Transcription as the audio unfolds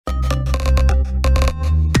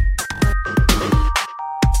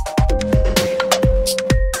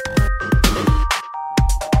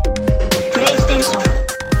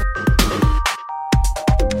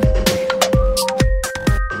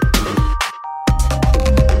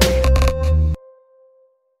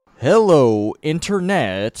Hello,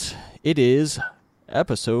 Internet. It is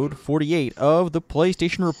episode 48 of the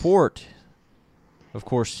PlayStation Report. Of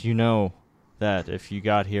course, you know that if you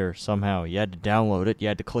got here somehow, you had to download it, you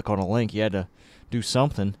had to click on a link, you had to do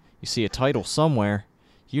something. You see a title somewhere.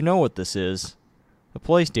 You know what this is. The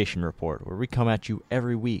PlayStation Report, where we come at you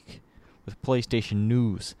every week with PlayStation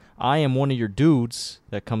news. I am one of your dudes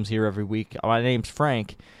that comes here every week. My name's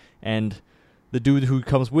Frank, and the dude who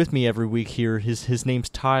comes with me every week here, his name's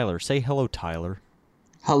Tyler. Say hello, Tyler.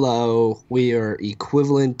 Hello. We are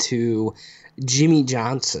equivalent to Jimmy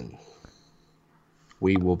Johnson.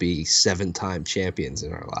 We will be 7-time champions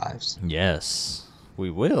in our lives. Yes, we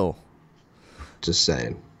will. Just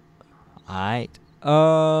saying. Alright.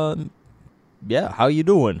 Yeah, how you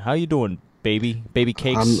doing? How you doing, baby? Baby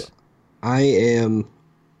cakes? I am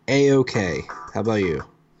A-okay. How about you?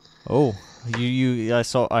 Oh,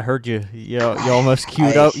 I heard you. You almost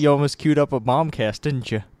queued up. You almost queued up a bombcast,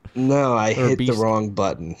 didn't you? No, I Or hit beast. the wrong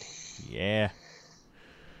button. Yeah.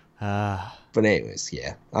 But anyways,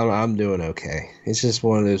 yeah, I'm doing okay. It's just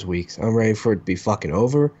one of those weeks. I'm ready for it to be fucking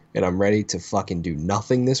over, and I'm ready to fucking do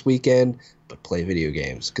nothing this weekend but play video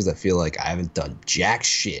games, because I feel like I haven't done jack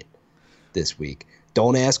shit this week.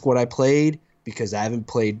 Don't ask what I played, because I haven't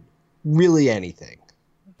played really anything.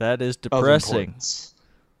 That is Of depressing. importance.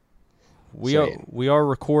 We are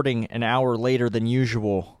recording an hour later than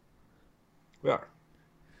usual. We are.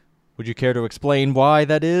 Would you care to explain why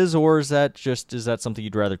that is, or is that something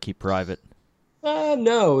you'd rather keep private?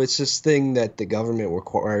 No, it's this thing that the government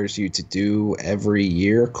requires you to do every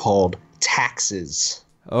year called taxes.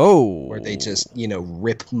 Oh. Where they just,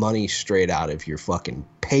 rip money straight out of your fucking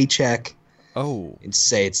paycheck. Oh. And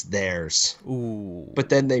say it's theirs. Ooh. But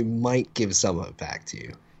then they might give some of it back to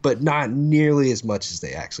you. But not nearly as much as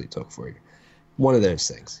they actually took for you. One of those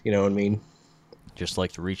things. You know what I mean? Just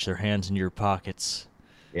like to reach their hands into your pockets.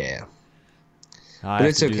 Yeah. I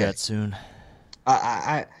have to do that soon.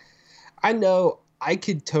 I know I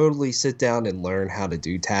could totally sit down and learn how to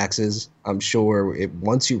do taxes. I'm sure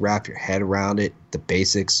once you wrap your head around it, the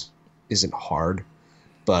basics isn't hard.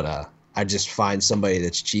 But I just find somebody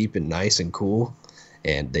that's cheap and nice and cool,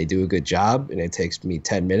 and they do a good job, and it takes me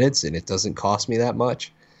 10 minutes, and it doesn't cost me that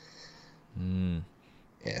much.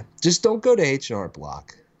 Yeah. Just don't go to H&R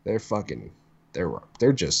Block. They're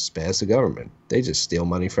just as bad as the government. They just steal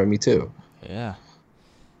money from you too. Yeah.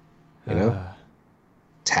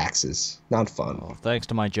 Taxes. Not fun. Well, thanks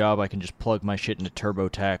to my job, I can just plug my shit into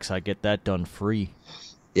TurboTax. I get that done free.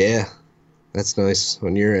 Yeah. That's nice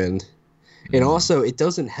on your end. And also, it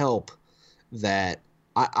doesn't help that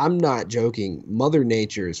I'm not joking. Mother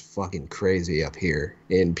Nature is fucking crazy up here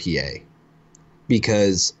in PA.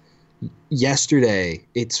 Because yesterday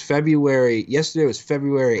was February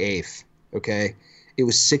 8th, okay? It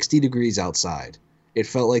was 60 degrees outside. It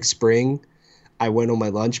felt like spring. I went on my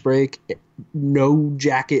lunch break, no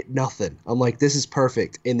jacket, nothing. I'm like, this is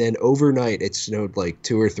perfect. And then overnight, it snowed like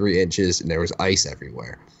 2 or 3 inches, and there was ice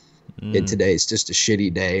everywhere. And today it's just a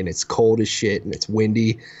shitty day, and it's cold as shit, and it's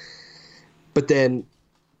windy. But then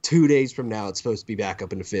 2 days from now, it's supposed to be back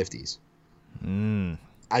up in the 50s.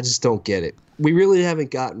 I just don't get it. We really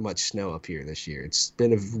haven't gotten much snow up here this year. It's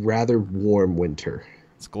been a rather warm winter.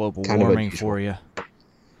 It's global warming for you.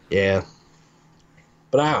 Yeah.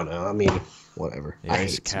 But I don't know. I mean, whatever. The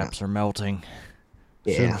ice caps are melting.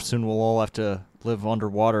 Yeah. Soon we'll all have to live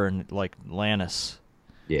underwater in, like, Lannis.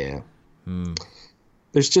 Yeah.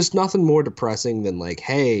 There's just nothing more depressing than, like,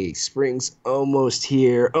 hey, spring's almost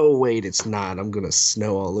here. Oh, wait, it's not. I'm going to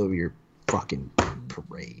snow all over your fucking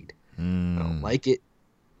parade. I don't like it.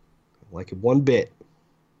 I don't like it one bit.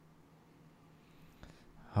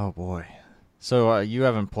 Oh, boy. So, you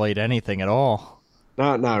haven't played anything at all?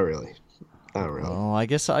 Not really. Not really. Well, I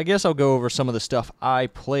guess I'll go over some of the stuff I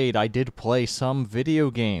played. I did play some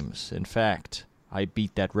video games. In fact, I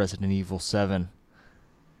beat that Resident Evil 7.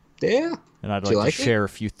 Yeah. And I'd like to share a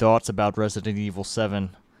few thoughts about Resident Evil 7.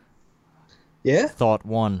 Yeah? Thought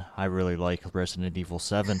 1, I really like Resident Evil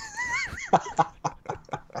 7.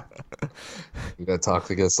 You gotta talk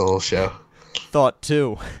against the whole show. Thought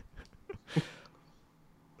 2,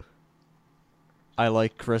 I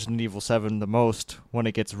like Resident Evil 7 the most when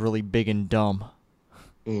it gets really big and dumb.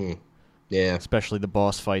 Yeah. Especially the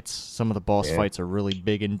boss fights. Some of the boss fights are really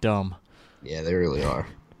big and dumb. Yeah, they really are.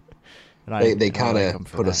 And They kind of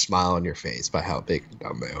like put a smile on your face by how big and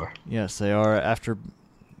dumb they are. Yes, they are. After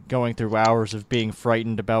going through hours of being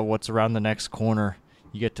frightened about what's around the next corner,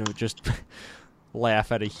 you get to just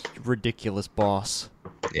laugh at a ridiculous boss.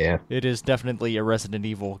 Yeah. It is definitely a Resident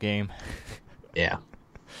Evil game. Yeah.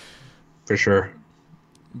 For sure.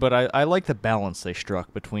 But I like the balance they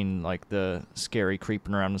struck between like the scary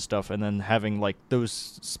creeping around and stuff, and then having like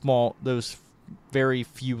those very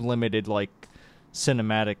few limited like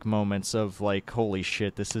cinematic moments of like, holy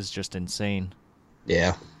shit, this is just insane.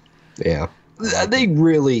 Yeah, yeah. They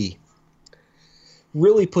really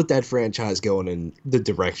put that franchise going in the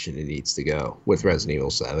direction it needs to go with Resident Evil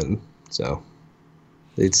 7. So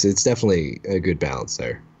it's definitely a good balance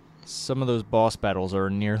there. Some of those boss battles are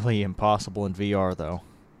nearly impossible in VR, though.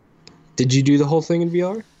 Did you do the whole thing in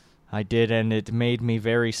VR? I did, and it made me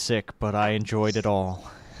very sick, but I enjoyed it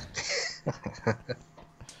all.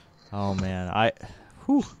 Oh man,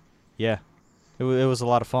 whew, yeah, it was a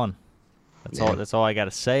lot of fun. That's all I got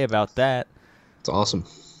to say about that. It's awesome.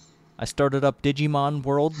 I started up Digimon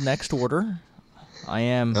World Next Order. I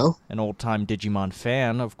am an old-time Digimon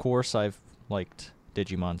fan. Of course, I've liked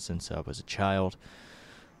Digimon since I was a child.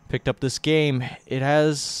 Picked up this game. It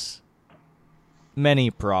has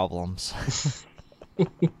many problems.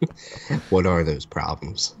 What are those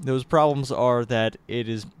problems? Those problems are that it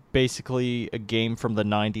is basically a game from the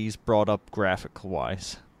 90s brought up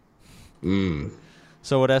graphic-wise.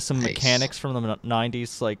 So it has some mechanics from the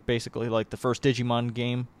 90s, like basically like the first Digimon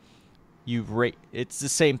game. It's the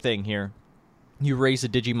same thing here. You raise a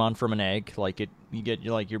Digimon from an egg, you get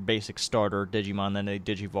like your basic starter Digimon, then they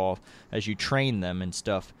digivolve as you train them and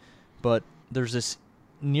stuff. But there's this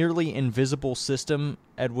nearly invisible system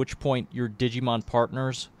at which point your Digimon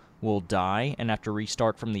partners will die and have to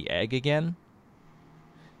restart from the egg again.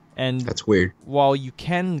 And that's weird. While you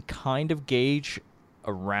can kind of gauge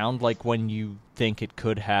around like when you think it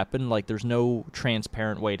could happen, like there's no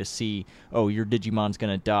transparent way to see, oh, your Digimon's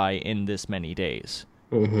gonna die in this many days.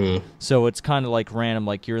 So it's kind of like random,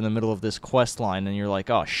 like you're in the middle of this quest line and you're like,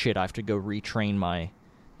 oh shit, I have to go retrain my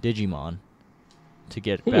Digimon to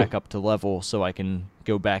get back up to level so I can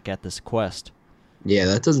go back at this quest. Yeah,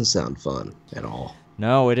 that doesn't sound fun at all.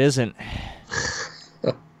 No, it isn't.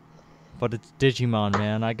 But it's Digimon,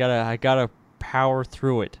 man. I gotta power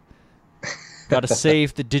through it. Gotta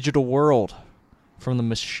save the digital world from the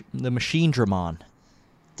Machine Dramon.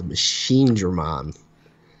 The Machine Dramon.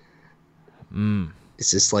 Is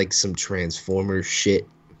this like some Transformers shit?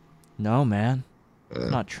 No, man. It's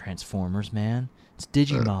not Transformers, man. It's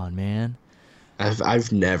Digimon, man.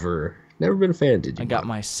 I've never been a fan of Digimon. I got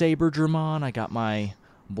my Saber Dramon. I got my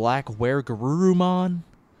Black Weregarurumon.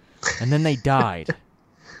 And then they died.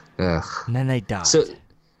 Ugh. And then they died.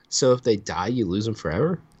 So if they die, you lose them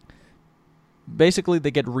forever? Basically,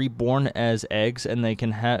 they get reborn as eggs, and they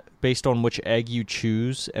can have, based on which egg you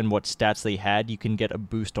choose and what stats they had, you can get a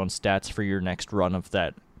boost on stats for your next run of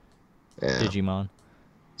that Digimon.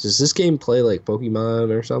 Does this game play like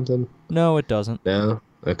Pokemon or something? No, it doesn't. No?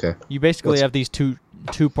 Okay. You basically have these two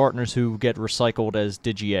partners who get recycled as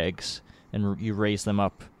Digi-Eggs, and you raise them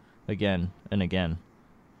up again and again.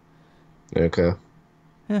 Okay.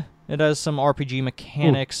 Yeah, it has some RPG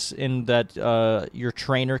mechanics in that your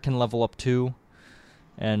trainer can level up too,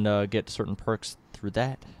 and get certain perks through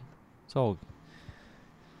that. It's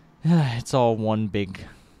all one big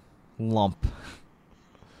lump.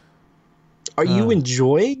 Are you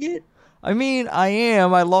enjoying it? I mean, I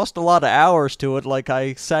am. I lost a lot of hours to it. Like,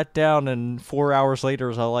 I sat down, and 4 hours later, I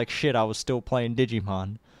was like, shit, I was still playing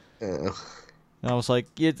Digimon. And I was like,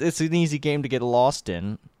 it's an easy game to get lost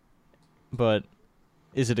in, but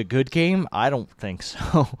is it a good game? I don't think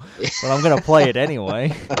so. But I'm going to play it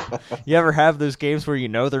anyway. You ever have those games where you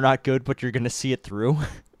know they're not good, but you're going to see it through?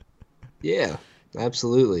 Yeah,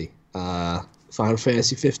 absolutely. Final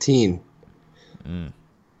Fantasy 15.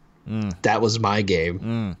 That was my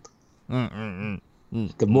game.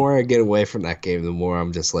 The more I get away from that game, the more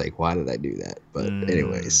I'm just like, why did I do that? But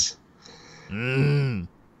anyways.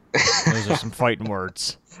 Those are some fighting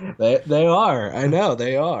words. They are. I know,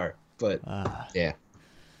 they are. But, yeah.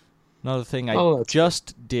 Another thing I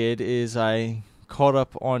just did is I caught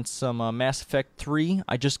up on some Mass Effect 3.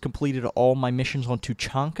 I just completed all my missions on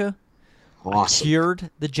Tuchanka. Awesome. I cured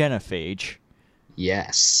the genophage.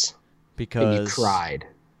 Yes. Because... And you cried.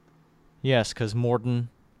 Yes, because Morden...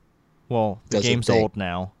 Well, the game's old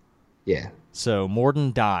now. Yeah. So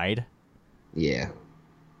Morden died. Yeah.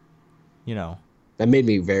 You know. That made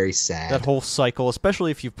me very sad. That whole cycle, especially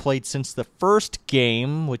if you've played since the first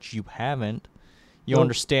game, which you haven't, you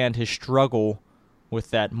understand his struggle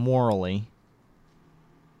with that morally.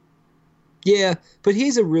 Yeah, but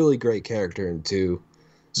he's a really great character in 2.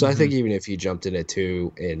 So I think even if you jumped in at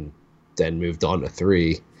 2 and then moved on to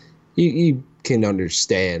 3, you can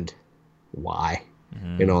understand why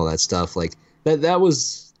and all that stuff. Like that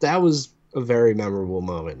was a very memorable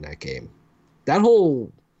moment in that game. That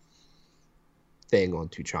whole thing on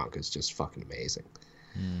Tuchanka is just fucking amazing.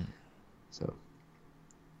 So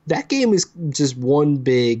that game is just one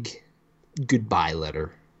big goodbye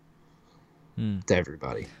letter to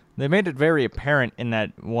everybody. They made it very apparent in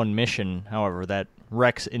that one mission, however, that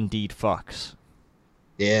Rex indeed fucks.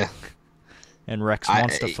 Yeah. And Rex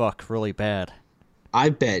wants to fuck really bad. I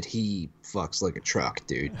bet he fucks like a truck,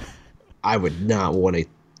 dude. I would not want to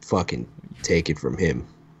fucking take it from him.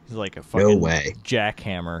 He's like a fucking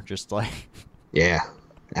jackhammer, just like... Yeah,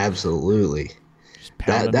 absolutely. Just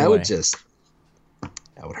that would just...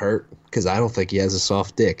 That would hurt, because I don't think he has a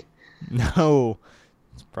soft dick. No.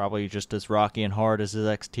 It's probably just as rocky and hard as his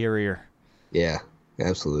exterior. Yeah,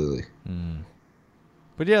 absolutely.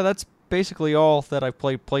 But yeah, that's basically all that I've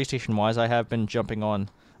played PlayStation-wise. I have been jumping on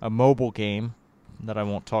a mobile game that I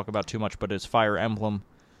won't talk about too much, but it's Fire Emblem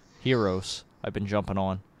Heroes I've been jumping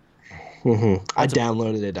on. I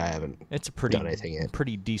downloaded it. I haven't done anything yet.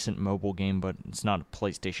 Pretty decent mobile game, but it's not a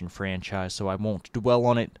PlayStation franchise, so I won't dwell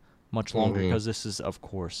on it much longer because this is, of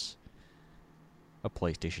course, a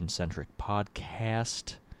PlayStation-centric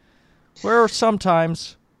podcast where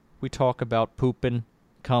sometimes we talk about pooping,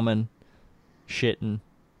 coming, shitting.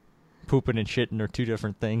 Pooping and shitting are two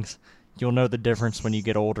different things. You'll know the difference when you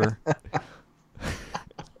get older.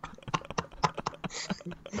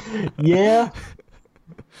 Yeah.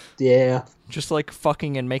 Yeah. Just like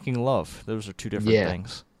fucking and making love. Those are two different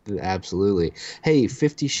things. Absolutely. Hey,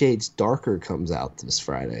 50 Shades Darker comes out this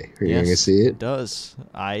Friday. Are you going to see it? It does.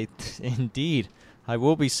 Indeed. I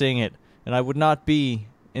will be seeing it. And I would not be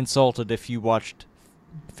insulted if you watched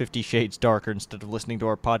 50 Shades Darker instead of listening to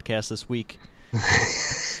our podcast this week.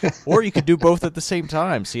 Or you could do both at the same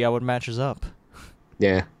time. See how it matches up.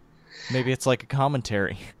 Yeah. Maybe it's like a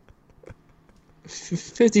commentary.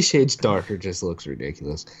 50 Shades Darker just looks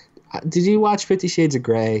ridiculous. Did you watch 50 Shades of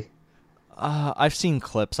Grey? I've seen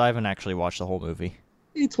clips. I haven't actually watched the whole movie.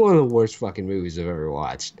 It's one of the worst fucking movies I've ever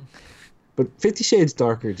watched. But 50 Shades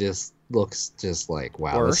Darker just looks just like,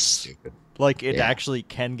 wow, worse? This is stupid. Like, it actually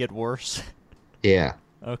can get worse? Yeah.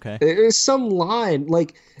 Okay. There's some line,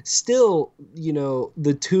 like, still,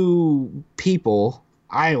 the two people,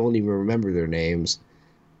 I don't even remember their names,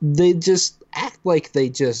 they just act like they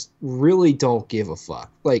just really don't give a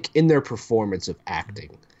fuck, like, in their performance of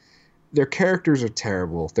acting. Their characters are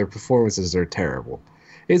terrible. Their performances are terrible.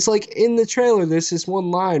 It's like, in the trailer, there's this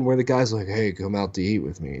one line where the guy's like, hey, come out to eat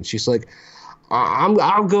with me. And she's like,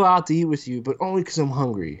 I'll go out to eat with you, but only because I'm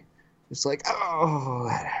hungry. It's like, oh,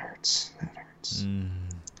 that hurts. That hurts.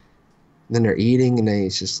 Then they're eating, and then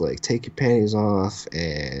he's just like, take your panties off,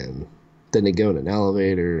 and then they go in an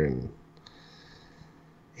elevator, and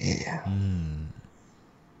yeah.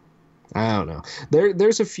 I don't know.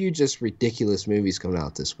 There's a few just ridiculous movies coming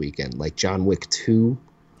out this weekend, like John Wick 2.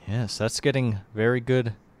 Yes, that's getting very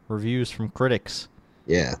good reviews from critics.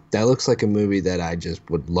 Yeah, that looks like a movie that I just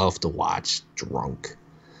would love to watch drunk.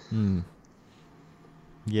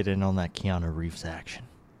 Get in on that Keanu Reeves action.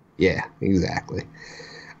 Yeah, exactly.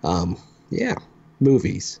 Yeah,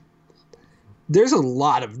 movies. There's a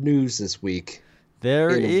lot of news this week. There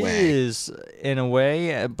is, in a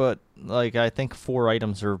way, but like I think 4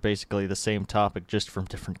 items are basically the same topic, just from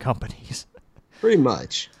different companies. Pretty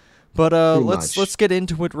much. But let's get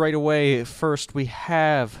into it right away. First, we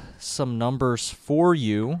have some numbers for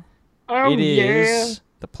you. Oh, it is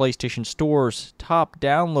the PlayStation Store's top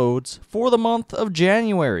downloads for the month of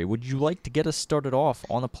January. Would you like to get us started off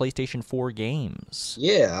on the PlayStation 4 games?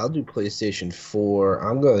 Yeah, I'll do PlayStation 4.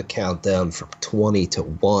 I'm going to count down from 20 to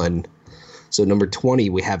 1. So number 20,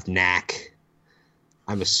 we have Knack.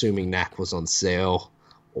 I'm assuming Knack was on sale.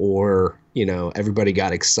 Or, everybody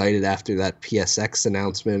got excited after that PSX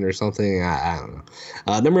announcement or something. I don't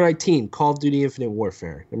know. Number 19, Call of Duty Infinite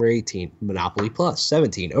Warfare. Number 18, Monopoly Plus.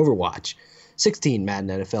 17, Overwatch. 16, Madden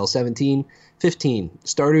NFL 17. 15,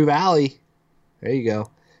 Stardew Valley. There you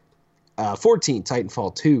go. 14,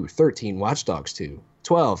 Titanfall 2. 13, Watch Dogs 2.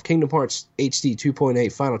 12, Kingdom Hearts HD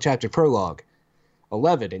 2.8 Final Chapter Prologue.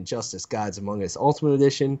 11, Injustice Gods Among Us Ultimate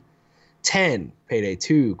Edition. 10, Payday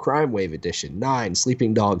 2 Crime Wave Edition. 9,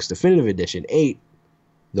 Sleeping Dogs Definitive Edition. 8,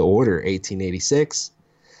 The Order 1886.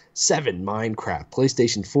 7, Minecraft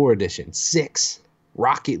PlayStation 4 Edition. 6,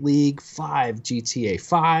 Rocket League. 5, GTA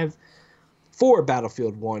 5. 4,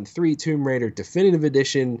 Battlefield 1. 3, Tomb Raider Definitive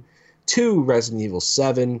Edition. 2, Resident Evil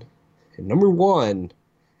 7. And number 1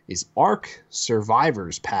 is Ark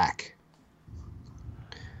Survivors Pack.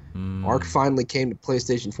 Ark finally came to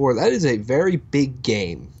PlayStation 4. That is a very big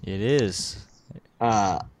game. It is.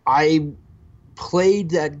 I played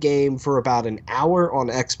that game for about an hour on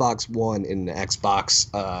Xbox One in the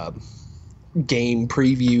Xbox game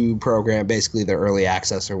preview program, basically the early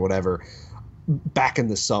access or whatever. back in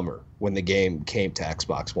the summer when the game came to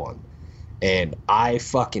Xbox One. And I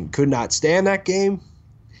fucking could not stand that game.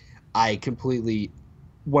 I completely,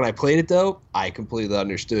 when I played it though, I completely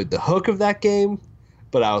understood the hook of that game.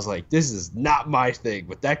 But I was like, this is not my thing.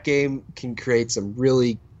 But that game can create some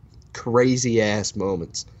really crazy ass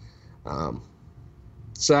moments.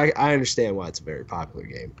 So I understand why it's a very popular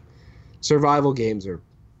game. Survival games are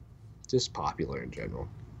just popular in general.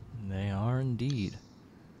 They are indeed.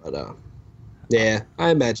 But yeah, I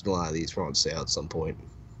imagine a lot of these are on sale at some point.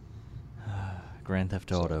 Grand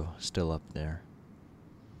Theft Auto still up there.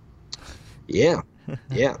 Yeah,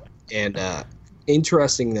 yeah. And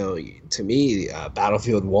interesting though to me,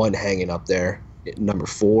 Battlefield 1 hanging up there at number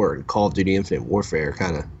 4, and Call of Duty Infinite Warfare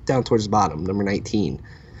kind of down towards the bottom, number 19.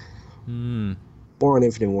 More on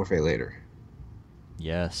Infinite Warfare later.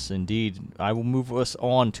 Yes, indeed. I will move us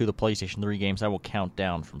on to the PlayStation 3 games. I will count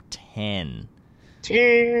down from 10.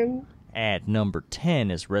 10. At number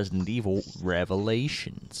 10 is Resident Evil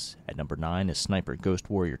Revelations. At number 9 is Sniper Ghost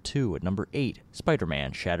Warrior 2. At number 8,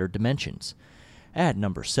 Spider-Man Shattered Dimensions. At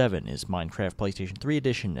number 7 is Minecraft PlayStation 3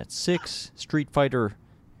 Edition. At 6, Street Fighter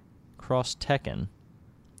Cross Tekken.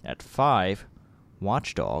 At 5,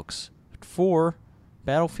 Watch Dogs. At 4,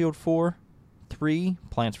 Battlefield 4. 3,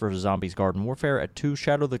 Plants vs. Zombies Garden Warfare. At 2,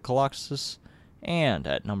 Shadow of the Colossus. And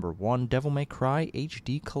at number 1, Devil May Cry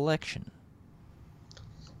HD Collection.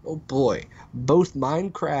 Oh boy. Both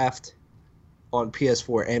Minecraft on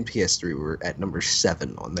PS4 and PS3 were at number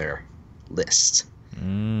 7 on their list.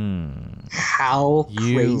 How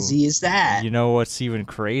crazy is that? You know what's even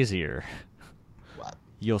crazier? What?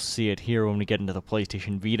 You'll see it here when we get into the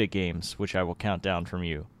PlayStation Vita games, which I will count down from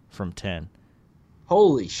you from 10.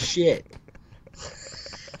 Holy shit.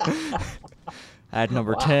 At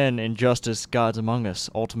number 10, Injustice Gods Among Us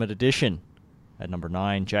Ultimate Edition. At number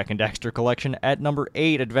 9, Jak and Daxter Collection. At number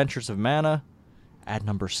 8, Adventures of Mana. At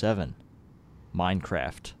number 7,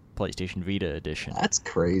 Minecraft PlayStation Vita Edition. That's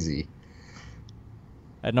crazy.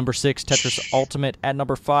 At number 6, Tetris Ultimate. At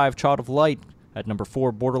number 5, Child of Light. At number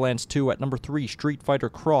 4, Borderlands 2. At number 3, Street Fighter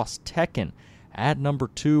Cross Tekken. At number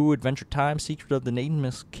 2, Adventure Time Secret of the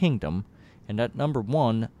Nameless Kingdom. And at number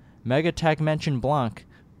 1, Mega Tag Mansion Blanc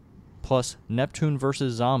plus Neptune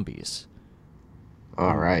vs. Zombies.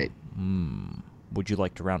 All right. Would you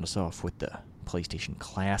like to round us off with the PlayStation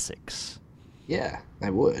Classics? Yeah, I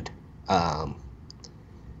would. Number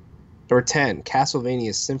 10,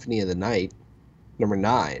 Castlevania Symphony of the Night. Number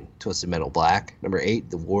 9, Twisted Metal Black. Number 8,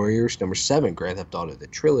 The Warriors. Number 7, Grand Theft Auto The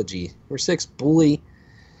Trilogy. Number 6, Bully.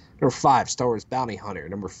 Number 5, Star Wars Bounty Hunter.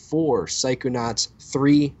 Number 4, Psychonauts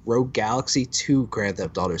 3, Rogue Galaxy. 2, Grand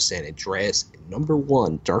Theft Auto San Andreas. And number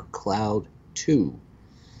 1, Dark Cloud 2.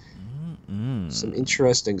 Some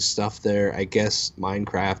interesting stuff there. I guess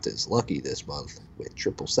Minecraft is lucky this month with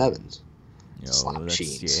 777s. Slot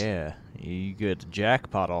machines. Yeah, you get the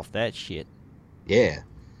jackpot off that shit. Yeah.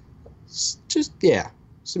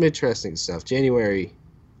 Some interesting stuff. January,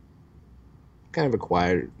 kind of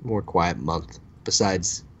a more quiet month,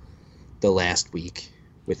 besides the last week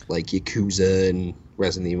with like Yakuza and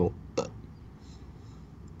Resident Evil, but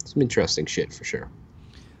some interesting shit for sure.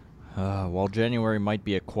 While January might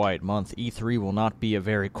be a quiet month, E3 will not be a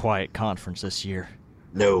very quiet conference this year.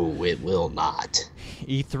 No, it will not.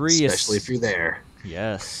 E3 especially if you're there.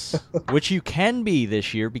 Yes. Which you can be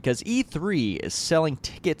this year because E3 is selling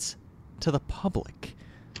tickets to the public.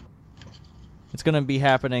 It's going to be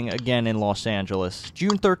happening again in Los Angeles,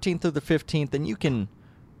 June 13th through the 15th, and you can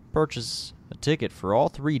purchase a ticket for all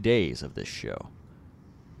 3 days of this show.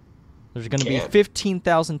 There's going to be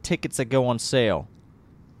 15,000 tickets that go on sale.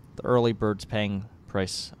 The early bird's paying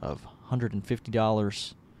price of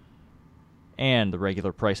 $150, and the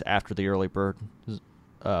regular price after the early bird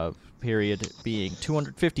period being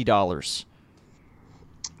 $250.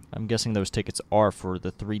 I'm guessing those tickets are for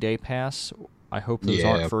the 3-day pass. I hope those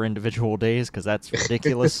aren't for individual days, because that's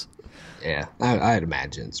ridiculous. Yeah, I'd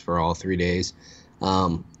imagine it's for all 3 days.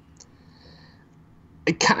 Kind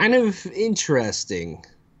of interesting.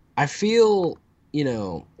 I feel,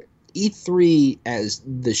 E3 as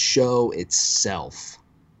the show itself,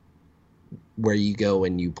 where you go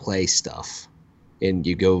and you play stuff and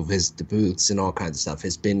you go visit the booths and all kinds of stuff,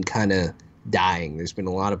 has been kind of dying. There's been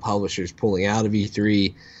a lot of publishers pulling out of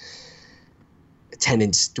E3,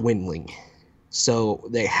 attendance dwindling. So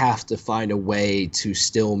they have to find a way to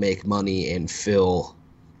still make money and fill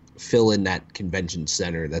in that convention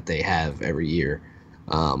center that they have every year.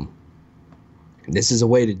 And this is a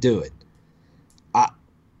way to do it.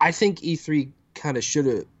 I think E3 kind of should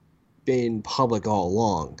have been public all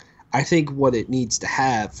along. I think what it needs to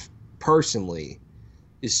have, personally,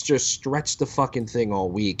 is just stretch the fucking thing all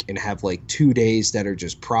week and have like 2 days that are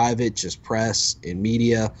just private, just press and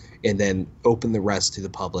media, and then open the rest to the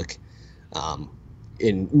public,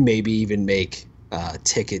 and maybe even make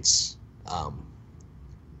tickets a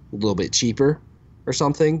little bit cheaper or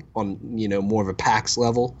something on, more of a PAX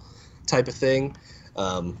level type of thing.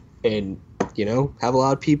 And, have a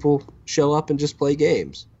lot of people show up and just play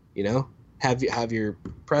games, have your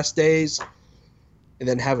press days and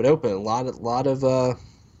then have it open. A lot of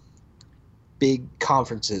big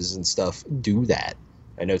conferences and stuff do that.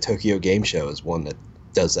 I know Tokyo Game Show is one that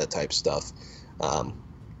does that type of stuff.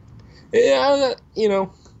 Yeah,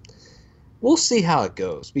 we'll see how it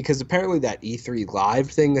goes, because apparently that E3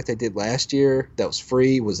 Live thing that they did last year that was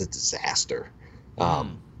free was a disaster.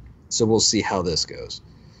 So we'll see how this goes.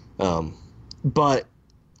 But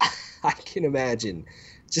I can imagine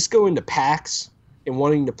just going to PAX and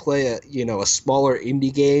wanting to play a smaller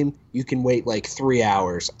indie game. You can wait like 3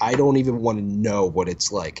 hours. I don't even want to know what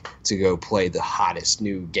it's like to go play the hottest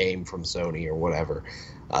new game from Sony or whatever.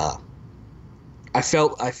 I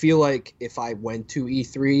feel like if I went to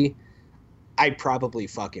E3, I probably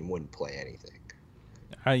fucking wouldn't play anything.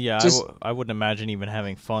 Yeah, I wouldn't imagine even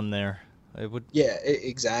having fun there. It would. Yeah,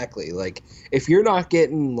 exactly. Like, if you're not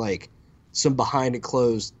getting like some behind the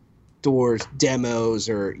closed doors demos,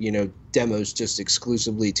 or demos just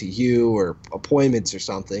exclusively to you, or appointments or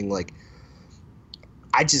something, like,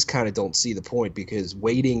 I just kind of don't see the point, because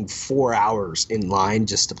waiting 4 hours in line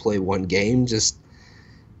just to play one game just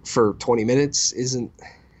for 20 minutes isn't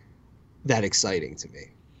that exciting to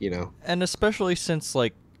me, And especially since,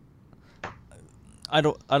 like,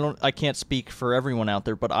 I can't speak for everyone out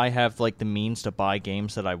there, but I have like the means to buy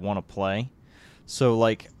games that I want to play. So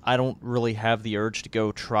like, I don't really have the urge to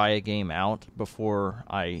go try a game out before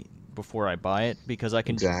I buy it, because I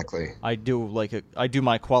can. Exactly. I do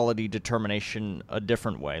my quality determination a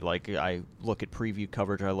different way. Like, I look at preview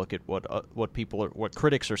coverage, I look at what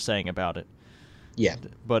critics are saying about it. Yeah.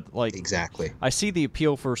 But like, exactly. I see the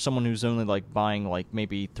appeal for someone who's only like buying like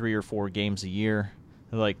maybe 3 or 4 games a year.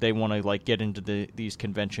 Like, they want to like get into these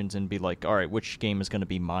conventions and be like, all right, which game is going to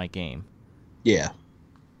be my game? Yeah.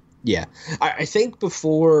 Yeah. I think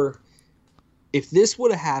if this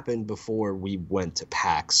would have happened before we went to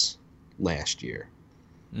PAX last year,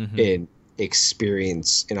 and I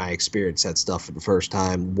experienced that stuff for the first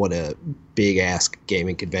time, what a big ass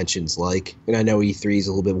gaming convention's like. And I know E3 is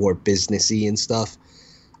a little bit more businessy and stuff.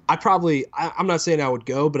 I'm not saying I would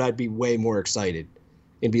go, but I'd be way more excited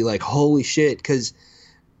and be like, holy shit. Because,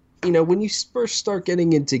 when you first start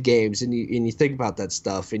getting into games and you think about that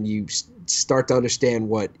stuff and you start to understand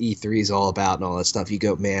what E3 is all about and all that stuff, you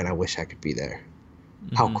go, man, I wish I could be there.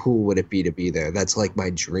 How cool would it be to be there? That's like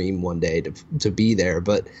my dream one day to be there.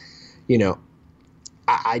 But,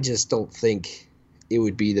 I just don't think it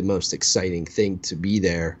would be the most exciting thing to be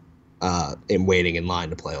there and waiting in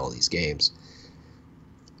line to play all these games.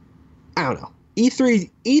 I don't know. E3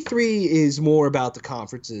 is more about the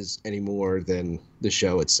conferences anymore than the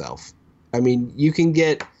show itself. I mean, you can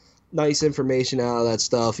get nice information out of that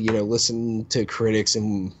stuff, listen to critics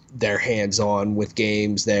and their hands-on with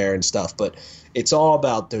games there and stuff, but it's all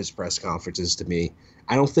about those press conferences to me.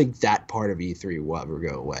 I don't think that part of E3 will ever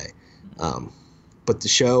go away. But the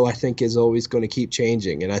show, I think, is always going to keep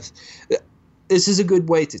changing, and this is a good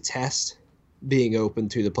way to test being open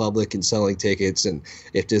to the public and selling tickets. And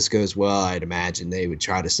if this goes well, I'd imagine they would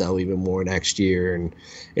try to sell even more next year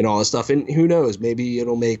and all this stuff. And who knows, maybe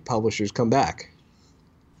it'll make publishers come back.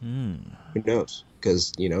 Who knows?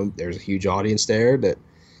 Because, there's a huge audience there that,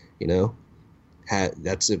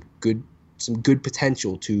 that's some good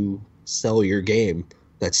potential to sell your game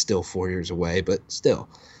that's still 4 years away, but still.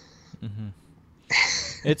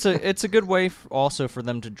 It's a good way also for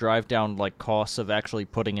them to drive down like costs of actually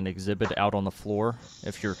putting an exhibit out on the floor.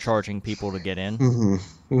 If you're charging people to get in,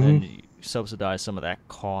 and you subsidize some of that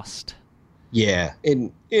cost. Yeah,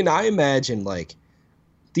 and I imagine like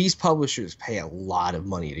these publishers pay a lot of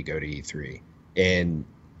money to go to E3, and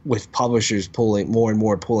with publishers pulling more and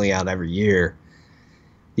more out every year,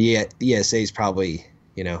 the ESA is probably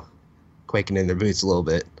quaking in their boots a little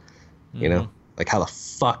bit, Like, how the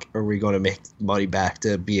fuck are we going to make money back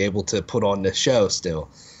to be able to put on this show still?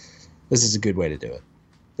 This is a good way to do it.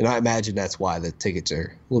 And I imagine that's why the tickets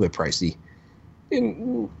are a little bit pricey.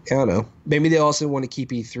 And I don't know. Maybe they also want to keep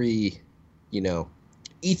E3,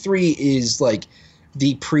 E3 is like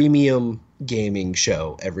the premium gaming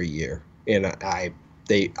show every year. And I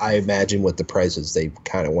imagine with the prices, they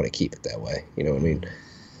kind of want to keep it that way. You know what I mean?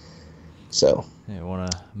 So. They want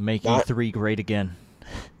to make E3 great again.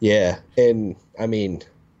 Yeah, and I mean,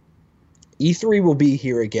 E3 will be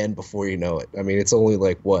here again before you know it. I mean, it's only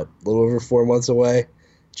like, what, a little over 4 months away?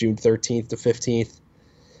 June 13th to 15th.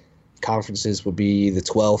 Conferences will be the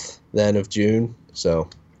 12th then of June. So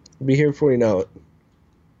we'll be here before you know it.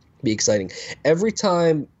 Be exciting. Every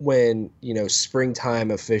time when, springtime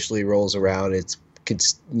officially rolls around, it's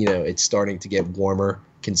starting to get warmer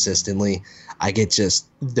consistently. I get just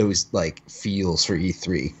those like feels for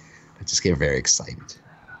E3. I just get very excited.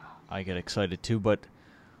 I get excited too, but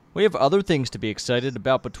we have other things to be excited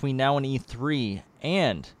about between now and E3,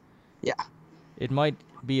 and yeah, it might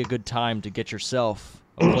be a good time to get yourself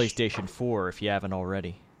a PlayStation 4 if you haven't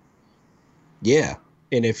already. Yeah,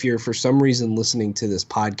 and if you're for some reason listening to this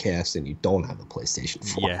podcast and you don't have a PlayStation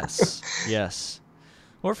 4. Yes.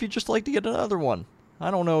 Or if you just like to get another one.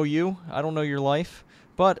 I don't know you. I don't know your life.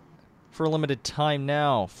 But for a limited time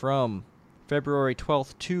now, from February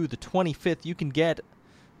 12th to the 25th, you can get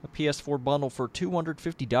a PS4 bundle for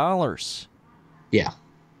 $250. Yeah.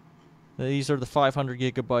 These are the 500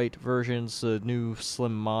 gigabyte versions, the new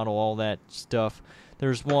slim model, all that stuff.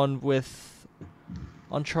 There's one with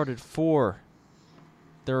Uncharted 4.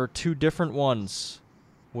 There are two different ones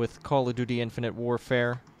with Call of Duty Infinite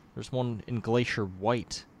Warfare. There's one in Glacier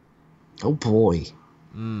White. Oh boy.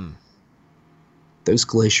 Those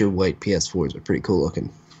Glacier White PS4s are pretty cool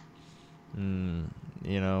looking.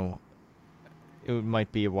 It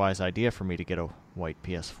might be a wise idea for me to get a white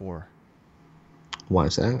PS4. Why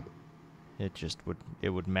is that? It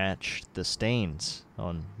would match the stains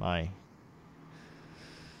on my...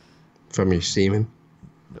 From your semen?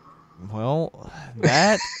 Well,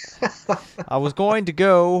 that... I was going to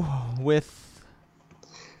go with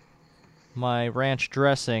my ranch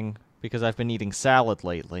dressing because I've been eating salad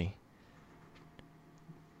lately.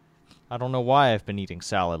 I don't know why I've been eating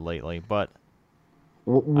salad lately, but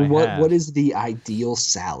what is the ideal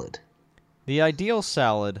salad? The ideal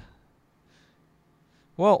salad...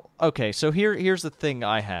 Well, okay, so here's the thing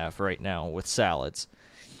I have right now with salads.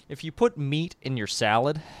 If you put meat in your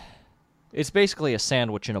salad, it's basically a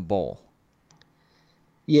sandwich in a bowl.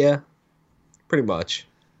 Yeah, pretty much.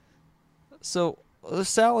 So,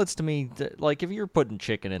 salads to me, like if you're putting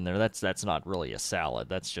chicken in there, that's not really a salad.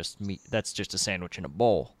 That's just meat. That's just a sandwich in a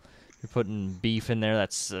bowl. If you're putting beef in there,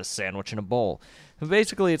 that's a sandwich in a bowl. And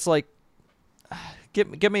basically, it's like,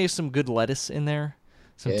 get me some good lettuce in there,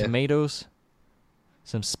 some tomatoes,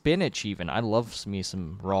 some spinach even. I love me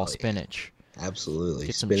some raw spinach.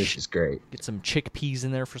 Absolutely. Spinach is great. Get some chickpeas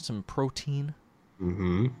in there for some protein.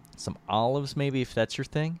 Mm-hmm. Some olives maybe if that's your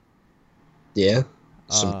thing. Yeah.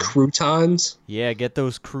 Some croutons. Yeah, get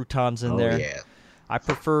those croutons in there. Oh yeah. I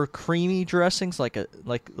prefer creamy dressings like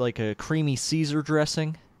a creamy Caesar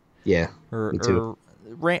dressing. Yeah. Me too.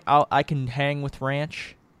 I can hang with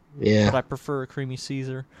ranch. Yeah. But I prefer a creamy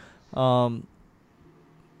Caesar. But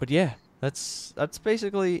yeah, that's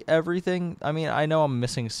basically everything. I mean, I know I'm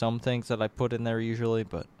missing some things that I put in there usually,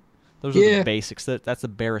 but those are the basics. That's the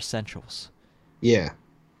bare essentials. Yeah.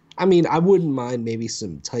 I mean, I wouldn't mind maybe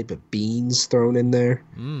some type of beans thrown in there.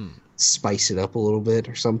 Spice it up a little bit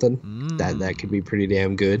or something. That could be pretty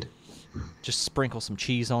damn good. Just sprinkle some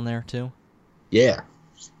cheese on there too. Yeah.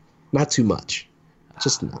 Not too much.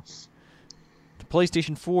 Just enough. The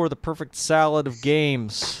PlayStation 4, the perfect salad of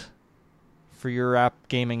games for your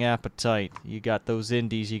gaming appetite. You got those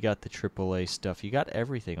indies, you got the AAA stuff, you got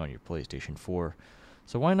everything on your PlayStation 4.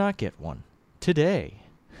 So why not get one today?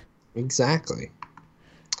 Exactly.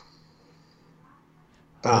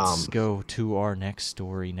 Let's go to our next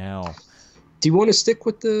story now. Do you want to stick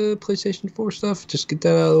with the PlayStation 4 stuff? Just get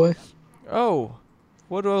that out of the way. Oh,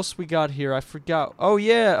 what else we got here? I forgot. Oh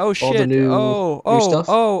yeah. Oh shit. All the new stuff?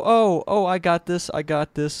 Oh, I got this.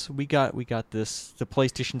 We got this. The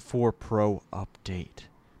PlayStation 4 Pro update.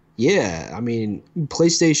 Yeah, I mean,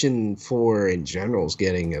 PlayStation 4 in general is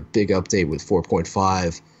getting a big update with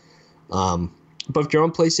 4.5. But if you're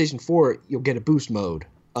on PlayStation 4, you'll get a boost mode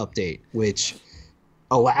update, which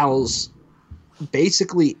allows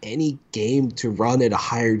basically any game to run at a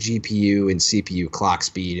higher GPU and CPU clock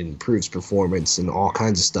speed and improves performance and all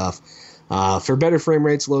kinds of stuff for better frame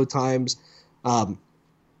rates, load times.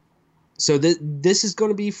 So this is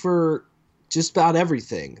going to be for just about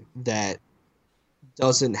everything that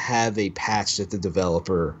doesn't have a patch that the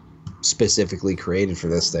developer specifically created for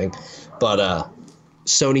this thing. But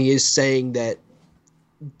Sony is saying that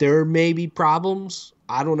there may be problems.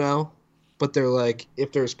 I don't know. But they're like,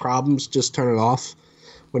 if there's problems, just turn it off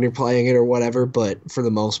when you're playing it or whatever. But for the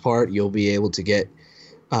most part, you'll be able to get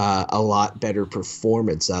a lot better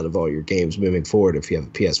performance out of all your games moving forward if you have a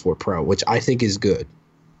PS4 Pro, which I think is good.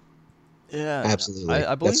 Yeah, absolutely.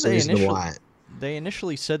 I believe that's the reason why. They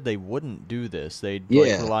initially said they wouldn't do this. They'd like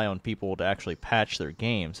Yeah, rely on people to actually patch their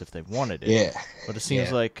games if they wanted it. yeah, But it seems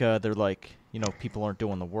yeah, like they're like, people aren't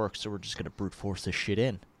doing the work, so we're just gonna brute force this shit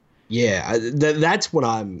in. yeah. That's what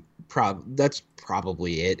I'm That's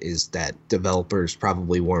probably it. Is that developers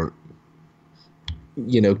probably weren't,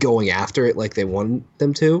 going after it like they wanted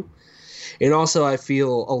them to. And also, I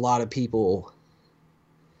feel a lot of people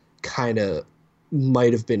kind of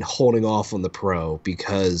might have been holding off on the pro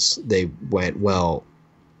because they went, well,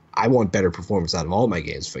 I want better performance out of all my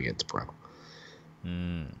games if I get the pro.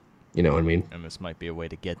 Mm. You know what I mean? And this might be a way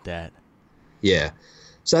to get that. Yeah.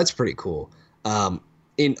 So that's pretty cool.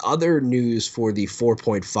 In other news for the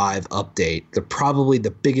 4.5 update, probably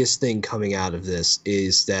the biggest thing coming out of this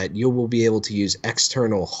is that you will be able to use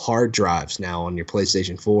external hard drives now on your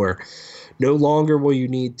PlayStation 4. No longer will you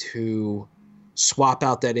need to swap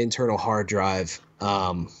out that internal hard drive.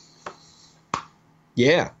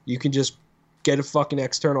 Yeah, you can just get a fucking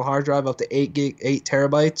external hard drive up to 8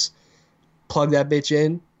 terabytes, plug that bitch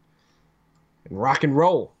in, and rock and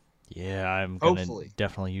roll. Yeah, I'm gonna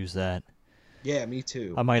definitely use that. Yeah, me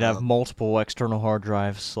too. I might have multiple external hard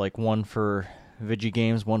drives, like one for video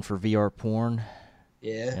games, one for VR porn.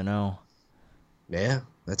 Yeah. Yeah,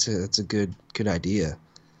 that's a good idea.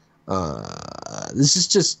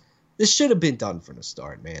 This should have been done from the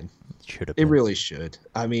start, man. It really should.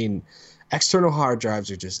 I mean, external hard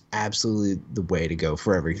drives are just absolutely the way to go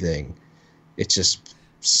for everything. It's just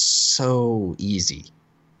so easy.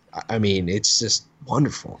 I mean, it's just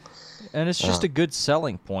wonderful. And it's just a good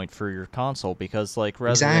selling point for your console because, like,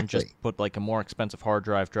 rather than just put, like, a more expensive hard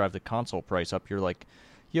drive the console price up, you're like,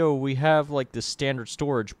 yo, we have, like, this standard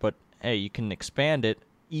storage, but, hey, you can expand it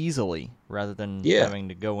easily rather than having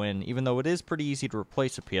to go in. Even though it is pretty easy to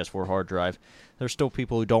replace a PS4 hard drive, there's still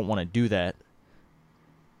people who don't want to do that.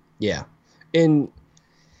 Yeah. And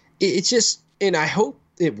it's just, and I hope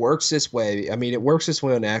it works this way. I mean, it works this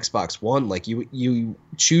way on the Xbox One. Like, you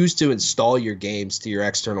choose to install your games to your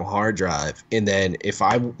external hard drive, and then if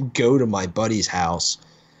I go to my buddy's house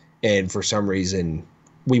and for some reason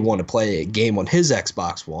we want to play a game on his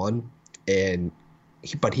Xbox One,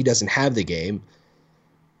 but he doesn't have the game,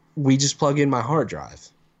 we just plug in my hard drive,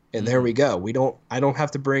 and there we go. I don't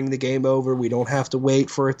have to bring the game over. We don't have to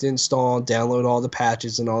wait for it to install, download all the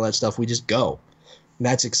patches and all that stuff. We just go. And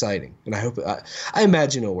that's exciting, and I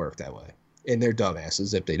imagine it'll work that way. And they're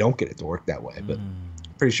dumbasses if they don't get it to work that way, but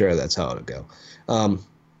pretty sure that's how it'll go.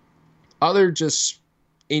 Other just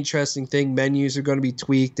interesting thing: menus are going to be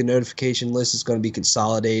tweaked. The notification list is going to be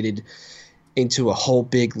consolidated into a whole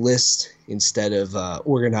big list instead of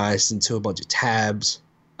organized into a bunch of tabs.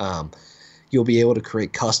 You'll be able to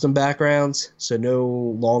create custom backgrounds, so no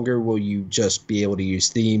longer will you just be able to use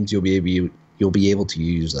themes. You'll be able to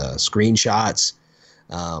use screenshots.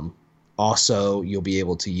 Also, you'll be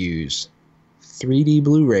able to use 3D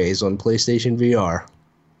Blu-rays on PlayStation VR.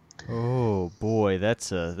 Oh boy,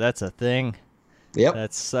 that's a thing. Yep.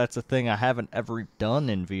 That's a thing I haven't ever done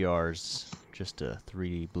in VRs. Just a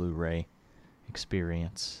 3D Blu-ray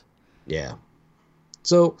experience. Yeah.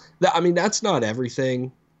 So, that's not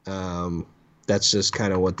everything. That's just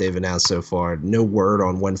kind of what they've announced so far. No word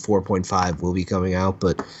on when 4.5 will be coming out,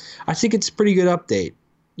 but I think it's a pretty good update.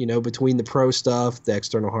 Between the pro stuff, the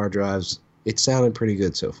external hard drives, it sounded pretty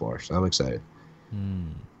good so far, so I'm excited.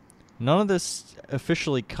 None of this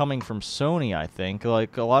officially coming from Sony, I think.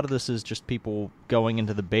 Like, a lot of this is just people going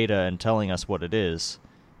into the beta and telling us what it is.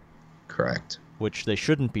 Correct. Which they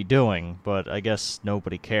shouldn't be doing, but I guess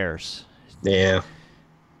nobody cares. Yeah.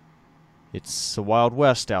 It's the Wild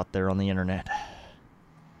West out there on the internet.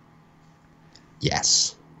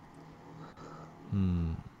 Yes.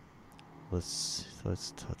 Let's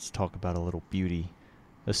talk about a little beauty.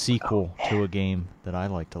 A sequel to a game that I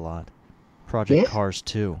liked a lot. Project Cars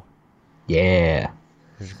 2. Yeah.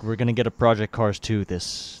 We're going to get a Project Cars 2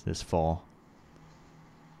 this fall.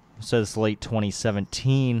 It says late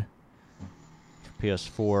 2017 for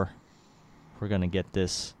PS4. We're going to get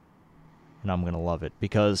this, and I'm going to love it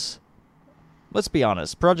because, let's be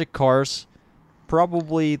honest, Project Cars,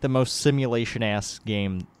 probably the most simulation-ass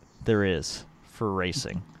game there is for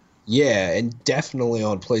racing. Yeah, and definitely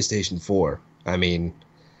on PlayStation 4. I mean,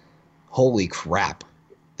 holy crap.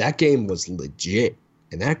 That game was legit.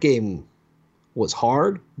 And that game was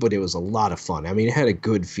hard, but it was a lot of fun. I mean, it had a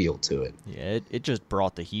good feel to it. Yeah, it just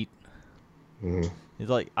brought the heat. Mm-hmm.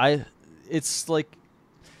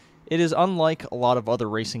 It is unlike a lot of other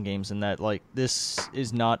racing games in that, like, this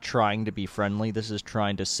is not trying to be friendly. This is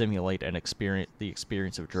trying to simulate the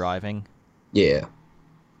experience of driving. Yeah.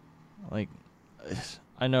 Like,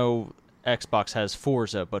 I know Xbox has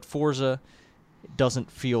Forza, but Forza it doesn't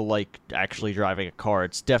feel like actually driving a car.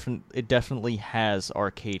 It definitely has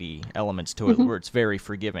arcadey elements to it Hmm. where it's very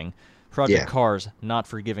forgiving. Project Yeah. Cars, not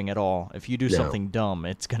forgiving at all. If you do No. something dumb,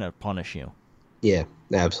 it's gonna punish you. Yeah.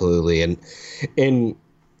 Absolutely. And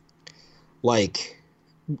like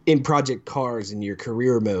in Project Cars in your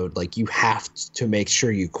career mode, like you have to make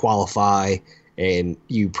sure you qualify, and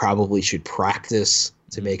you probably should practice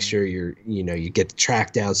to make Hmm. sure you get the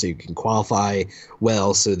track down so you can qualify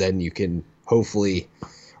well, so then you can hopefully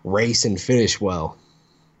race and finish well.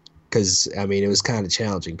 Because I mean, it was kind of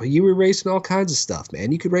challenging, but you were racing all kinds of stuff,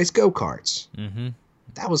 man. You could race go-karts. Hmm.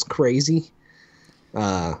 That was crazy.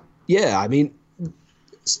 uh yeah, I mean,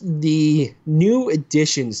 the new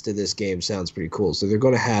additions to this game sounds pretty cool. So they're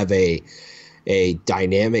going to have a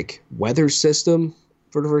dynamic weather system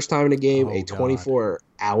for the first time in a game, Oh a God.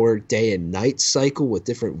 24-hour day and night cycle with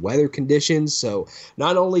different weather conditions. So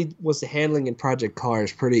not only was the handling in Project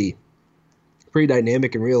Cars pretty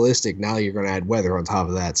dynamic and realistic, now you're going to add weather on top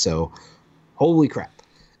of that. So holy crap.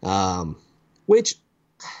 Um, which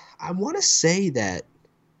I want to say that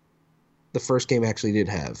the first game actually did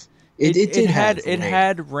have. It did have It rain.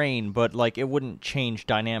 had rain, but like it wouldn't change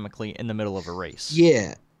dynamically in the middle of a race.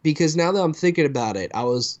 Yeah, because now that I'm thinking about it,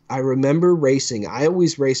 I remember racing. I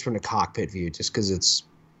always race from the cockpit view just because it's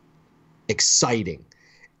exciting.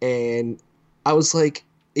 And I was like,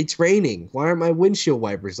 it's raining. Why aren't my windshield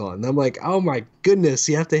wipers on? And I'm like, oh my goodness,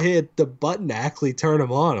 you have to hit the button to actually turn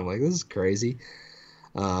them on. I'm like, this is crazy.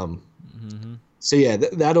 Um, Hmm. so yeah,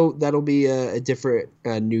 that'll be a different,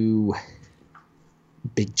 new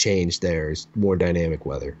big change there. Is more dynamic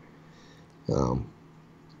weather. Um,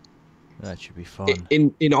 That should be fun.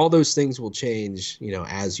 in all those things will change,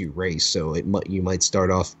 as you race. So you might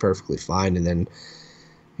start off perfectly fine, and then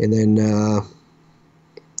you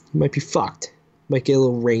might be fucked. Might get a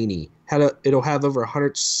little rainy. It'll have over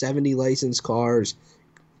 170 licensed cars,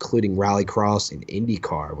 including Rallycross and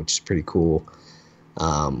IndyCar, which is pretty cool.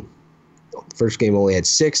 Um, First game only had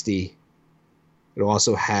 60. It'll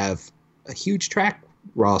also have a huge track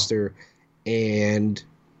roster and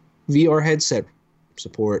VR headset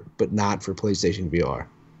support, but not for PlayStation VR,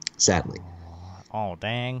 sadly. Oh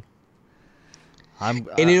dang. I'm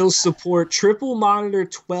And it'll support triple monitor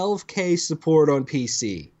 12K support on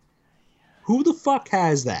PC. Who the fuck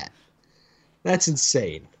has that? That's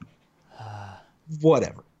insane.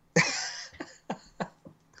 Whatever.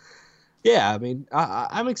 Yeah, I mean,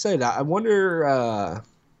 I'm excited. I wonder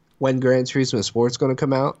when Gran Turismo Sport's going to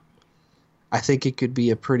come out. I think it could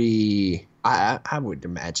be a pretty. I would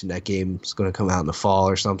imagine that game's going to come out in the fall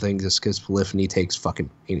or something, just because Polyphony takes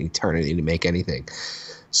fucking an eternity to make anything.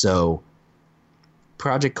 So,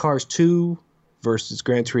 Project Cars 2 versus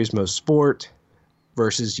Gran Turismo Sport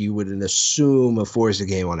versus, you would assume, a Forza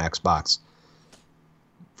game on Xbox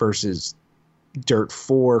versus Dirt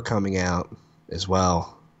 4 coming out as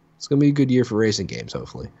well. It's going to be a good year for racing games,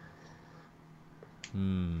 hopefully.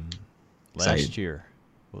 last Excited. year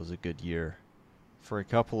was a good year for a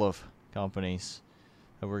couple of companies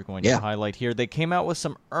that we're going to Yeah. highlight here. They came out with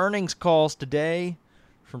some earnings calls today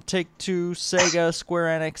from Take-Two, Sega,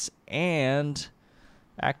 Square Enix, and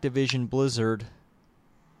Activision Blizzard.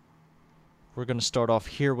 We're going to start off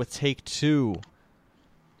here with Take-Two.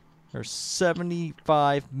 There's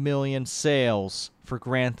 75 million sales for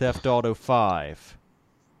Grand Theft Auto 5.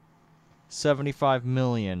 75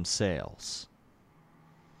 million sales.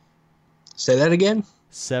 Say that again?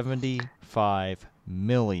 75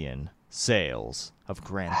 million sales of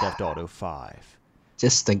Grand Theft Auto 5.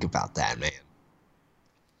 Just think about that, man.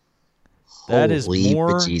 That is Holy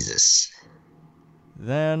more bejesus.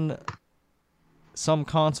 than some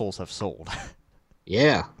consoles have sold.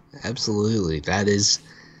 Yeah, absolutely. That is.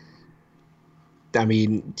 I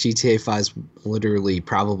mean, GTA 5's literally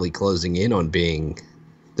probably closing in on being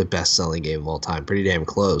the best selling game of all time. Pretty damn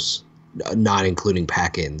close. Not including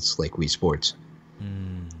pack ins like Wii Sports.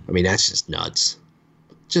 I mean, that's just nuts.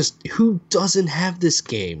 Just who doesn't have this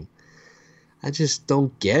game? I just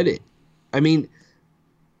don't get it. I mean,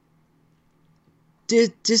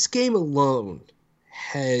 this game alone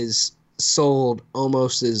has sold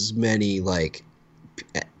almost as many like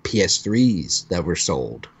PS3s that were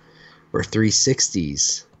sold, or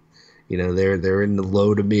 360s. They're in the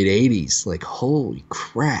low to mid 80s. Like, holy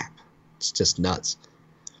crap. It's just nuts.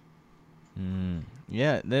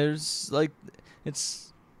 Yeah, there's like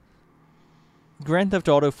it's Grand Theft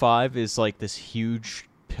Auto 5 is like this huge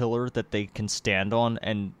pillar that they can stand on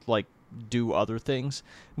and like do other things,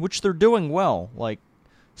 which they're doing well. Like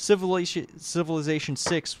Civilization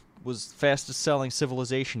 6 was fastest selling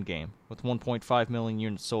Civilization game with 1.5 million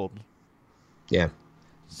units sold Yeah.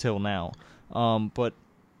 till now. But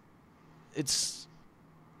it's,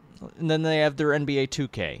 and then they have their NBA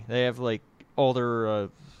 2K. They have like all their,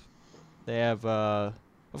 they have,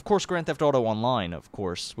 of course, Grand Theft Auto Online, of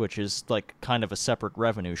course, which is like kind of a separate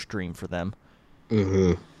revenue stream for them.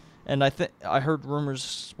 Mm-hmm. And I heard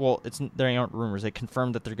rumors. Well, there aren't rumors. They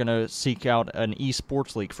confirmed that they're gonna seek out an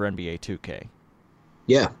esports league for NBA 2K.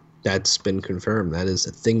 Yeah, that's been confirmed. That is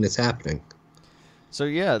a thing that's happening. So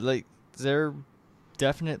yeah, like they're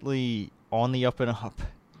definitely on the up and up.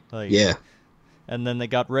 Like, yeah. And then they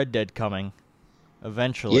got Red Dead coming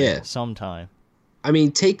eventually, sometime. I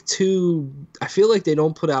mean, Take-Two, I feel like they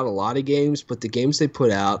don't put out a lot of games, but the games they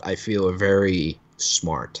put out, I feel, are very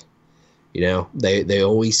smart. You know, they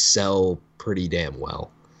always sell pretty damn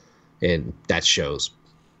well. And that shows,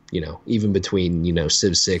 you know, even between, you know,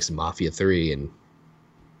 Civ 6 and Mafia 3, and,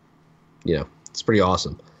 you know, it's pretty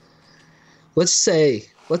awesome. Let's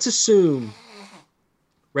assume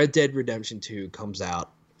Red Dead Redemption 2 comes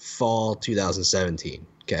out fall 2017,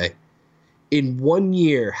 okay? In 1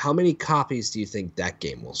 year, how many copies do you think that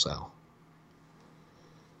game will sell?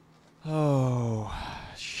 Oh,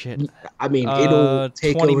 shit. I mean, it'll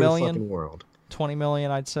take 20 over million? the fucking world. 20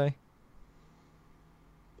 million, I'd say.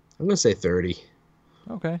 I'm going to say 30.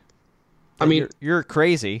 Okay. I mean, you're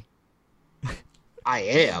crazy. I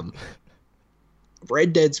am.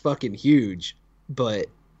 Red Dead's fucking huge, but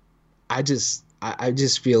I just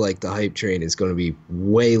feel like the hype train is going to be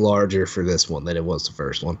way larger for this one than it was the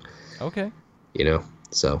first one. Okay. You know,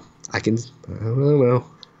 so I don't know.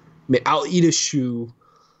 I'll eat a shoe.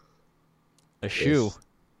 A shoe?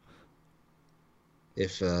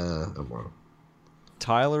 If I'm wrong.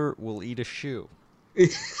 Tyler will eat a shoe.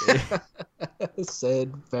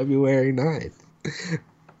 Said February 9th.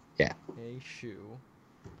 Yeah. A shoe.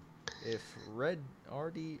 If Red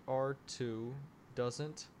RDR2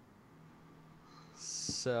 doesn't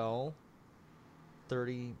sell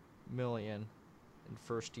 30 million in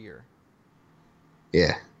first year.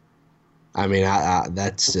 Yeah. I mean,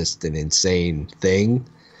 that's just an insane thing,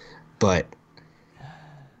 but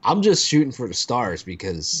I'm just shooting for the stars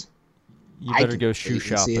because you better go shoe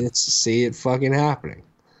shopping. See it fucking happening.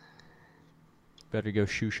 Better go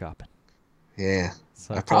shoe shopping. Yeah.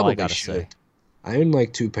 So I probably gotta should. say. I own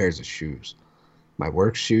like 2 pairs of shoes. My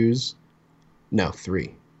work shoes. No,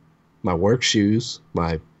 3. My work shoes,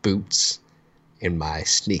 my boots, and my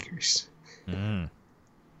sneakers.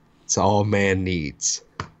 It's all man needs.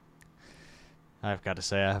 I've got to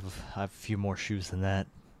say I have a few more shoes than that.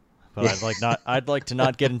 But I'd like to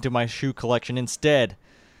not get into my shoe collection. Instead,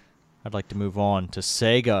 I'd like to move on to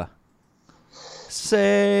Sega.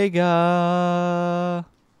 Sega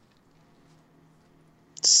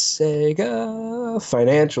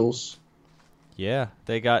financials. Yeah,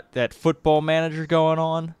 they got that Football Manager going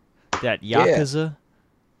on. That Yakuza.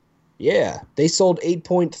 Yeah, they sold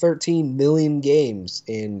 8.13 million games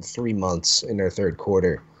in 3 months in their third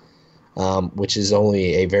quarter, which is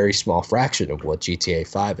only a very small fraction of what GTA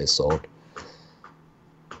 5 has sold.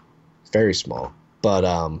 Very small. But,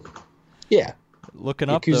 yeah. Looking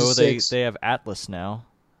up, though, they have Atlas now.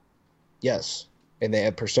 Yes, and they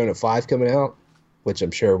have Persona 5 coming out, which I'm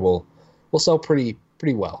sure will sell pretty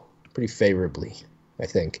well, pretty favorably, I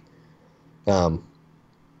think.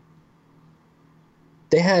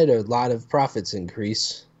 They had a lot of profits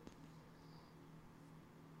increase,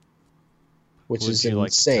 which is insane.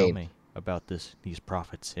 Like to tell me about these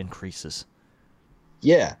profits increases?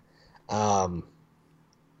 Yeah,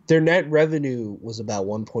 their net revenue was about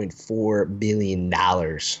 $1.4 billion,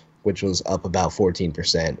 which was up about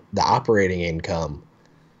 14%. The operating income,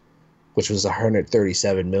 which was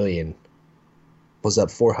 $137 million, was up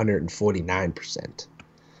 449%.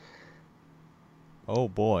 Oh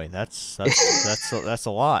boy, that's a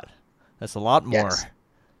lot. That's a lot more.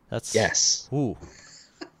 Yes. Ooh.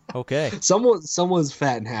 Okay. Someone's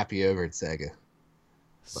fat and happy over at Sega.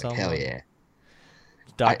 Hell yeah.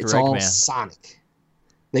 It's all Sonic.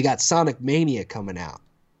 They got Sonic Mania coming out.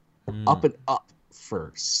 Up and up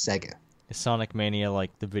for Sega. Is Sonic Mania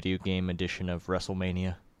like the video game edition of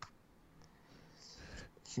WrestleMania?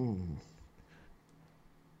 No.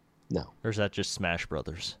 Or is that just Smash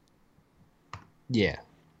Brothers? Yeah,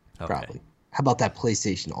 probably. How about that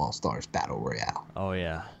PlayStation All-Stars Battle Royale? Oh,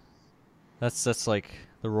 yeah. That's like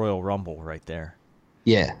the Royal Rumble right there.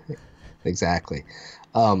 Yeah, exactly.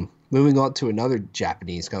 Moving on to another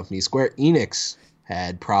Japanese company, Square Enix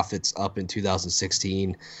had profits up in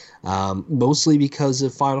 2016, mostly because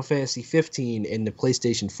of Final Fantasy 15 and the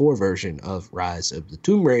PlayStation 4 version of Rise of the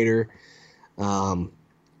Tomb Raider.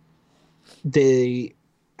 They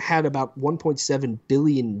had about $1.7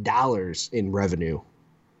 billion in revenue,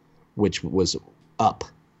 which was up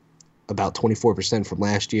about 24% from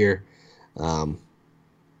last year. Um,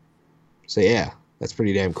 so yeah, that's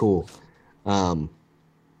pretty damn cool. Um,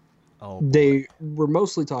 Oh boy. they were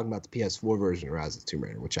mostly talking about the PS4 version of Rise of the Tomb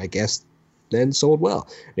Raider, which I guess then sold well.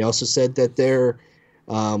 They also said that their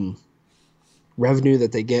um, revenue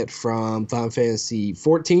that they get from Final Fantasy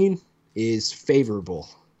 14 is favorable.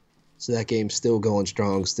 So that game's still going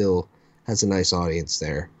strong, still has a nice audience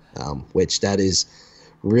there, which that is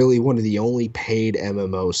really one of the only paid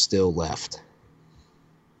MMOs still left.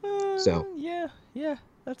 So, Yeah, yeah.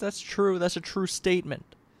 That's true. That's a true statement.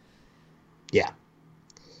 yeah.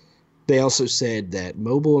 They also said that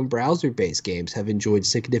mobile and browser-based games have enjoyed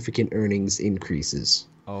significant earnings increases.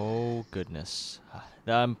 Oh goodness.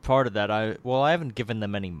 I'm part of that. I haven't given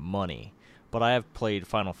them any money, but I have played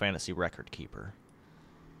Final Fantasy Record Keeper.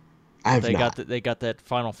 I have not. They got that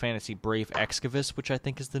Final Fantasy Brave Excavus, which I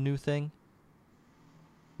think is the new thing.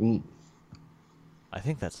 Mm, I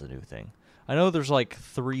think that's the new thing. I know there's like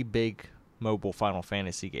 3 big mobile Final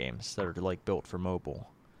Fantasy games that are like built for mobile.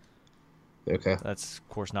 okay. That's of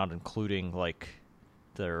course not including like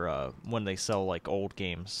their when they sell like old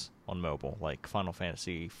games on mobile, like Final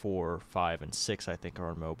Fantasy 4, 5, and 6 I think are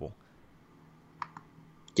on mobile.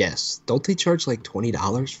 Yes. Don't they charge like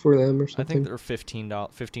 $20 for them or I think something? they're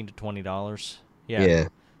 $15 to $20. Yeah. Yeah.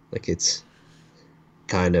 Like it's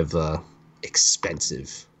kind of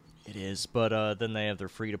expensive. It is, but then they have their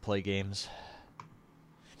free to play games.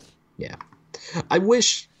 Yeah. I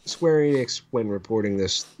wish Square Enix, when reporting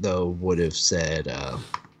this, though, would have said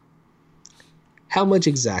how much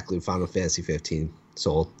exactly Final Fantasy 15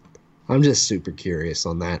 sold. I'm just super curious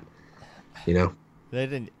on that. You know? They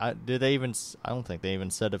didn't. Did they even? I don't think they even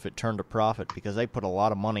said if it turned a profit because they put a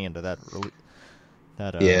lot of money into that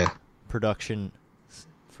Yeah. production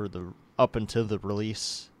for the up until the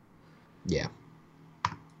release. Yeah.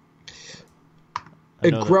 I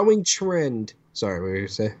A know that. growing trend. Sorry, what were you going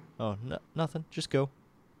to say? Oh, nothing. Just go.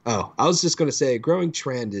 Oh, I was just going to say a growing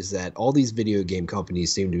trend is that all these video game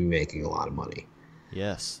companies seem to be making a lot of money.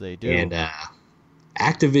 Yes, they do. And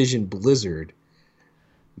Activision Blizzard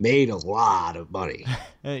made a lot of money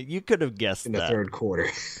You could have guessed in the that. third quarter.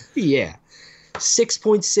 Yeah.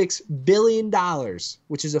 $6.6 billion,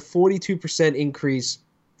 which is a 42% increase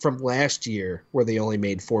from last year, where they only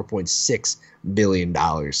made $4.6 billion.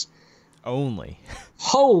 Only.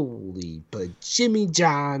 Holy, but Jimmy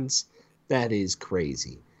Johns, that is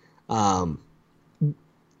crazy.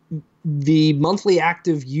 The monthly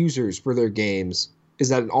active users for their games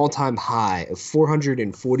is at an all-time high of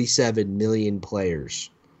 447 million players,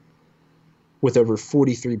 with over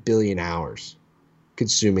 43 billion hours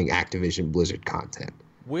consuming Activision Blizzard content.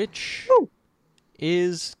 Which Woo.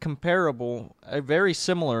 is comparable, very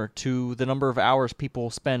similar to the number of hours people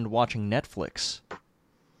spend watching Netflix.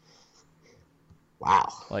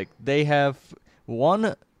 Wow. Like, they have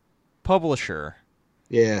one publisher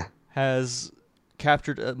Yeah. has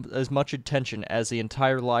captured as much attention as the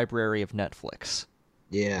entire library of Netflix.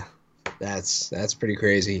 Yeah. That's pretty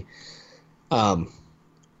crazy.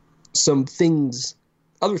 Some things,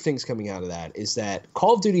 other things coming out of that is that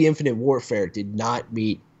Call of Duty Infinite Warfare did not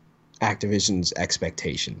meet Activision's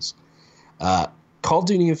expectations. Call of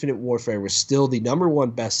Duty Infinite Warfare was still the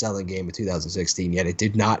 #1 best-selling game of 2016, yet it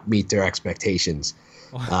did not meet their expectations.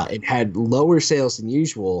 It had lower sales than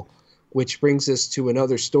usual, which brings us to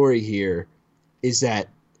another story here, is that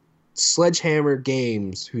Sledgehammer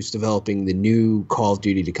Games, who's developing the new Call of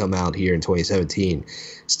Duty to come out here in 2017,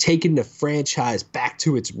 has taken the franchise back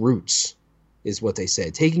to its roots, is what they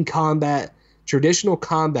said. Traditional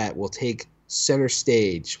combat will take center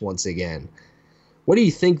stage once again. What do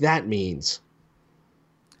you think that means?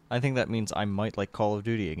 I think that means I might like Call of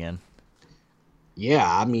Duty again.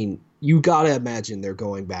 Yeah, I mean, you gotta imagine they're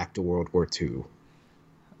going back to World War II.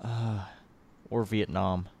 Or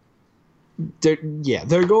Vietnam. They're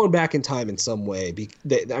going back in time in some way.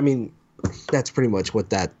 I mean, that's pretty much what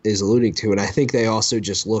that is alluding to. And I think they also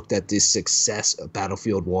just looked at the success of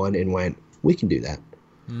Battlefield 1 and went, we can do that.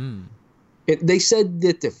 They said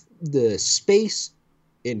that the space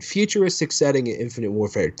in futuristic setting in Infinite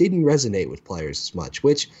Warfare didn't resonate with players as much,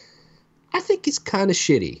 which I think is kind of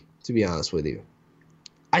shitty, to be honest with you.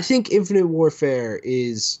 I think Infinite Warfare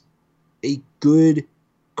is a good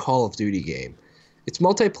Call of Duty game. Its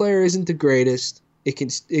multiplayer isn't the greatest. It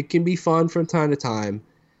can be fun from time to time,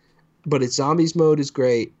 but its zombies mode is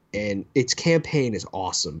great, and its campaign is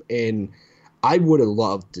awesome. And I would have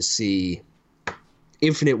loved to see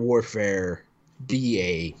Infinite Warfare be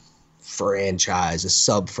a franchise, a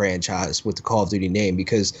sub-franchise with the Call of Duty name,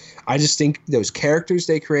 because I just think those characters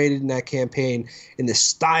they created in that campaign and the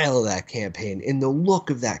style of that campaign and the look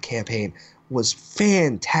of that campaign was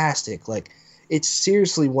fantastic. Like, it's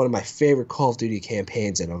seriously one of my favorite Call of Duty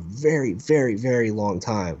campaigns in a very, very, very long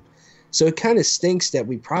time. So it kind of stinks that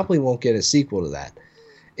we probably won't get a sequel to that.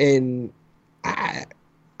 And I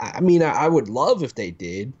would love if they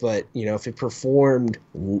did, but if it performed,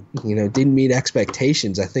 didn't meet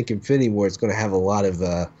expectations, I think Infinity Ward is going to have a lot of,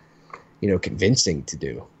 convincing to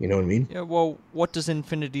do. You know what I mean? Yeah. Well, what does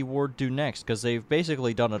Infinity Ward do next? Because they've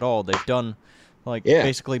basically done it all. They've done, Yeah.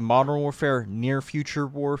 basically Modern Warfare, near future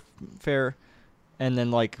warfare, and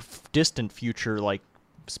then distant future,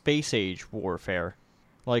 space age warfare.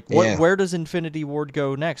 Yeah. Where does Infinity Ward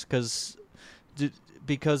go next? Because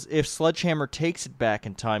if Sledgehammer takes it back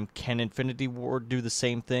in time, can Infinity Ward do the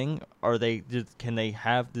same thing? Can they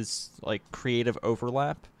have this creative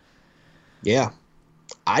overlap? Yeah.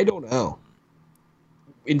 I don't know.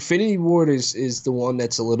 Infinity Ward is the one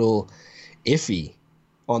that's a little iffy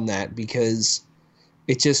on that, because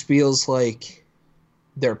it just feels like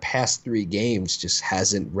their past 3 games just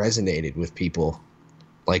hasn't resonated with people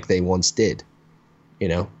like they once did.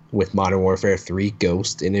 With Modern Warfare 3,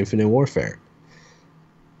 Ghost, and Infinite Warfare.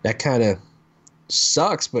 That kind of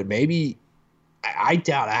sucks, but maybe I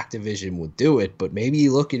doubt Activision would do it, but maybe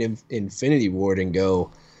you look at Infinity Ward and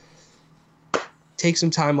go, take some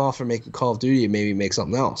time off from making Call of Duty and maybe make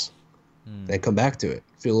something else. Then come back to it.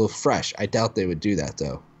 Feel a little fresh. I doubt they would do that,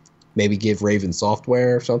 though. Maybe give Raven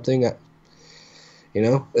Software or something, a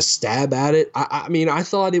stab at it. I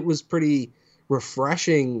thought it was pretty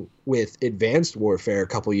refreshing with Advanced Warfare a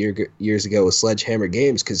couple years ago with Sledgehammer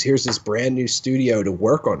Games, because here's this brand new studio to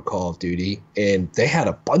work on Call of Duty, and they had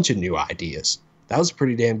a bunch of new ideas. That was a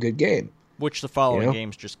pretty damn good game. Which the following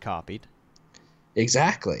games just copied.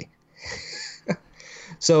 Exactly.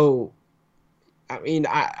 So,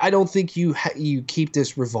 I don't think you keep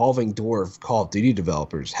this revolving door of Call of Duty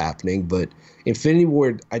developers happening, but Infinity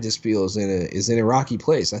Ward, I just feel, is in a rocky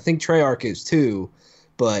place. I think Treyarch is too,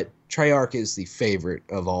 but Treyarch is the favorite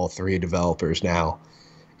of all 3 developers now.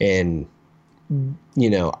 And,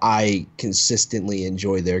 I consistently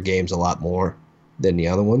enjoy their games a lot more than the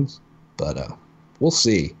other ones. But we'll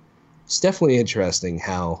see. It's definitely interesting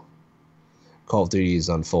how Call of Duty is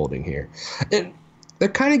unfolding here. And they're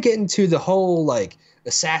kind of getting to the whole,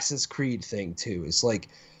 Assassin's Creed thing, too. It's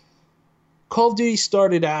Call of Duty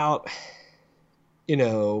started out,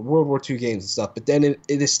 World War II games and stuff, but then it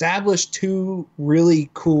established 2 really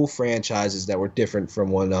cool franchises that were different from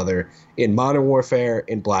one another in Modern Warfare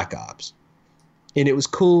and Black Ops. And it was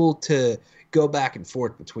cool to go back and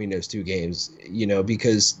forth between those 2 games,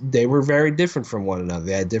 because they were very different from one another.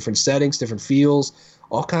 They had different settings, different feels,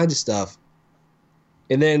 all kinds of stuff.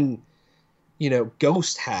 And then,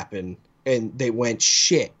 Ghost happened, and they went,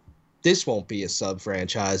 shit, this won't be a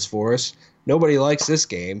sub-franchise for us. Nobody likes this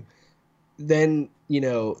game. Then,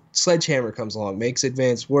 Sledgehammer comes along, makes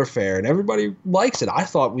Advanced Warfare, and everybody likes it. I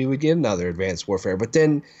thought we would get another Advanced Warfare, but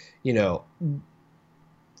then,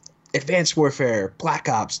 Advanced Warfare, Black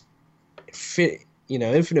Ops,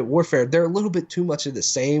 Infinite Warfare, they're a little bit too much of the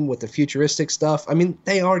same with the futuristic stuff.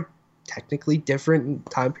 They are technically different in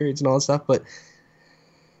time periods and all that stuff, but,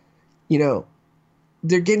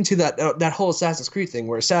 they're getting to that whole Assassin's Creed thing,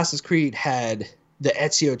 where Assassin's Creed had the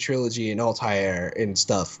Ezio trilogy and Altair and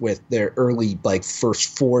stuff with their early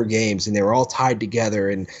first 4 games, and they were all tied together,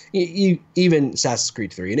 and even Assassin's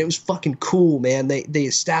Creed 3, and it was fucking cool, man. They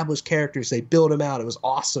established characters, they built them out, it was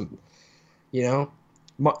awesome.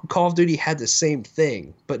 Call of Duty had the same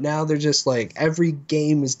thing, but now they're just every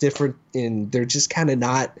game is different, and they're just kind of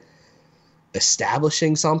not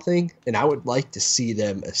establishing something, and I would like to see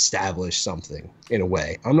them establish something in a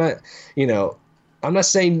way. I'm not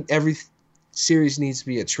saying every series needs to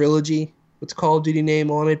be a trilogy with the Call of Duty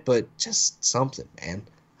name on it, but just something, man.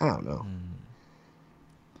 I don't know.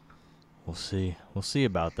 We'll see. We'll see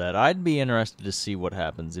about that. I'd be interested to see what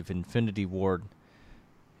happens if Infinity Ward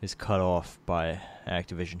is cut off by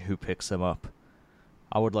Activision, who picks them up.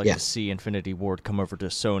 I would like to see Infinity Ward come over to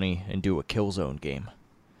Sony and do a Killzone game.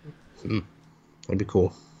 That'd be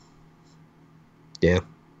cool. Yeah.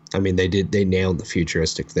 They nailed the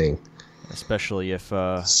futuristic thing. Especially if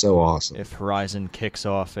so awesome. If Horizon kicks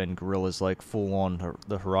off and Guerrilla's full on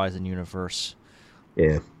the Horizon universe.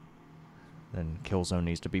 Yeah. Then Killzone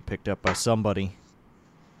needs to be picked up by somebody.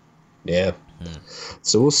 Yeah.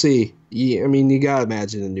 So we'll see. You gotta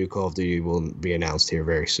imagine the new Call of Duty will be announced here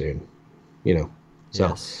very soon. So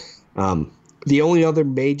Yes. The only other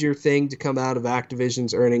major thing to come out of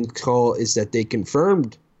Activision's earnings call is that they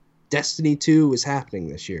confirmed Destiny 2 is happening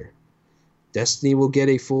this year. Destiny will get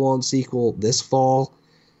a full-on sequel this fall.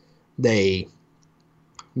 They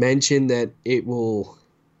mentioned that it will,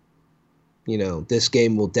 this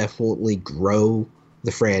game will definitely grow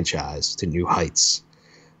the franchise to new heights.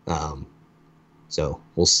 Um, so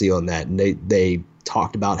we'll see on that. And they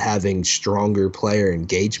talked about having stronger player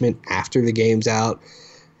engagement after the game's out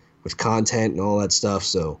with content and all that stuff.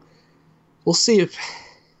 So we'll see if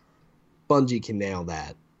Bungie can nail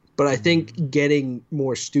that. But I think getting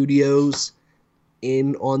more studios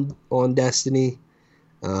in on Destiny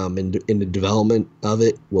in the development of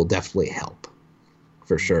it will definitely help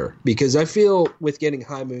for sure. Because I feel with getting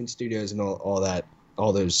High Moon Studios and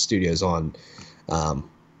all those studios on,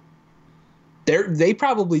 they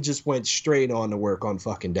probably just went straight on to work on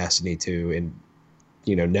fucking Destiny 2 and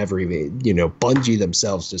never even Bungie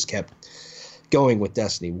themselves just kept going with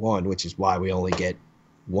Destiny 1, which is why we only get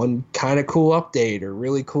one kind of cool update or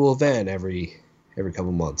really cool event every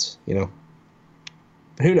couple months, But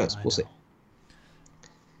who knows? We'll see.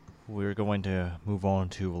 We're going to move on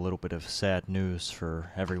to a little bit of sad news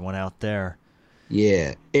for everyone out there.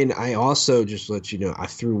 Yeah, and I also just let you know I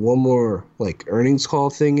threw one more earnings call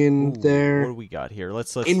thing in there. What do we got here?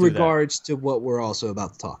 Let's in regards to what we're also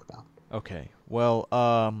about to talk about. Okay. Well,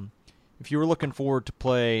 if you were looking forward to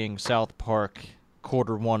playing South Park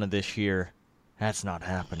Q1 of this year, that's not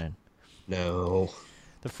happening. No.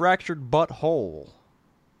 The Fractured Butthole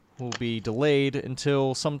will be delayed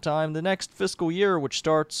until sometime the next fiscal year, which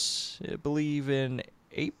starts, I believe, in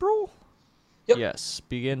April? Yep. Yes,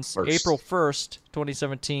 begins April 1st,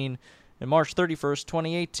 2017, and March 31st,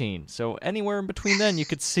 2018. So anywhere in between then, you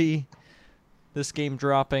could see this game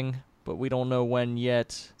dropping, but we don't know when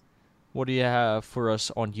yet. What do you have for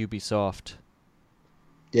us on Ubisoft?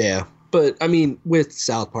 Yeah, but I mean, with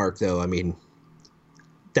South Park, though, I mean,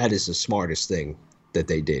 that is the smartest thing that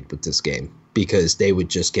they did with this game, because they would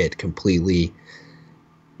just get completely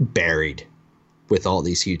buried with all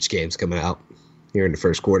these huge games coming out here in the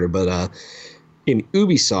first quarter. But in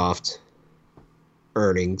Ubisoft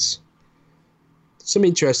earnings, some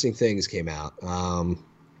interesting things came out.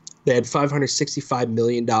 They had $565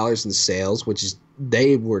 million in sales, which is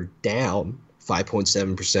they were down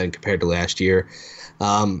 5.7% compared to last year.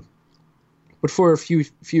 But for a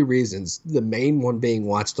few reasons, the main one being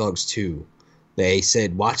Watch Dogs 2. They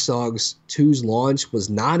said Watch Dogs 2's launch was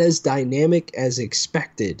not as dynamic as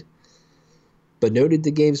expected, but noted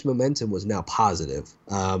the game's momentum was now positive.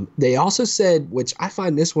 They also said, which I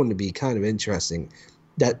find this one to be kind of interesting,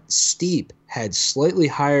 that Steep had slightly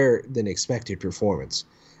higher than expected performance.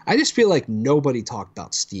 I just feel like nobody talked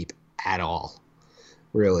about Steep at all,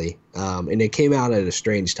 really. And it came out at a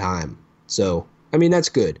strange time. So, I mean, that's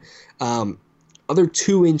good. Other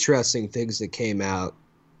two interesting things that came out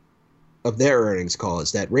of their earnings call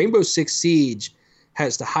is that Rainbow Six Siege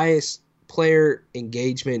has the highest player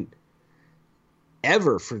engagement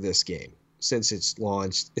ever for this game since it's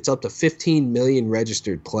launched. It's up to 15 million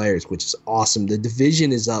registered players, which is awesome. The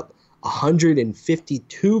Division is up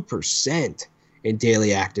 152% in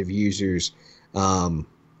daily active users.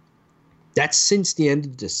 That's since the end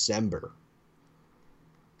of December.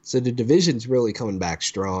 So the Division's really coming back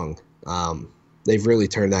strong. They've really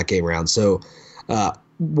turned that game around. So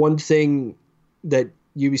one thing that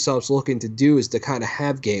Ubisoft's looking to do is to kind of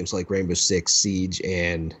have games like Rainbow Six Siege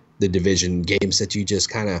and the Division, games that you just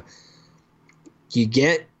kind of you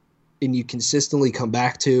get and you consistently come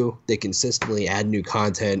back to. They consistently add new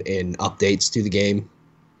content and updates to the game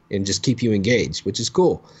and just keep you engaged, which is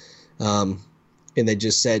cool. And they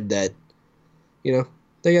just said that,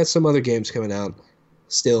 they got some other games coming out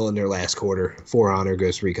still in their last quarter. For Honor,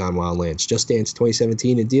 Ghost Recon Wildlands, Just Dance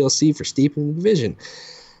 2017, and DLC for Steep and the Division.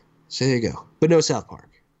 So there you go. But no South Park.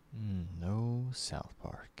 No South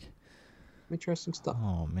Park. Interesting stuff.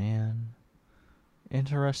 Oh, man.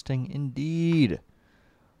 Interesting indeed.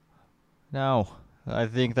 Now, I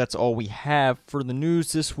think that's all we have for the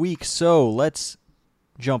news this week. So let's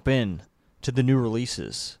jump in to the new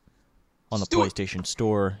releases on the PlayStation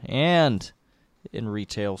Store and in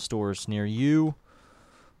retail stores near you.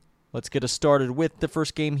 Let's get us started with the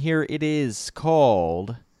first game here. It is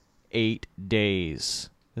called 8 Days.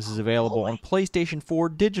 This is available on PlayStation 4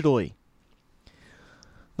 digitally.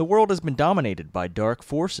 The world has been dominated by dark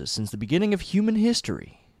forces since the beginning of human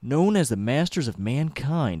history. Known as the masters of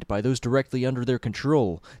mankind by those directly under their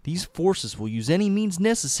control, these forces will use any means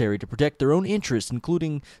necessary to protect their own interests,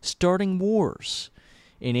 including starting wars.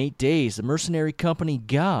 In 8 Days, the mercenary company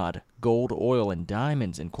God, Gold, Oil, and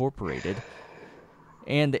Diamonds Incorporated,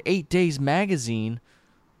 and the 8 Days magazine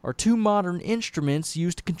are two modern instruments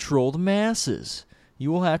used to control the masses.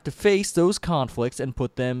 You will have to face those conflicts and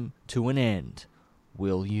put them to an end.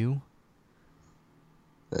 Will you?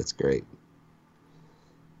 That's great.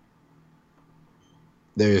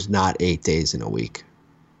 There's not 8 days in a week.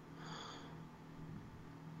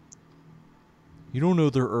 You don't know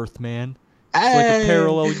their Earth, man. It's like a Hey!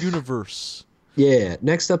 parallel universe. Yeah,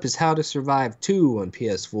 next up is How to Survive 2 on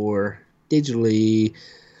PS4. Digitally,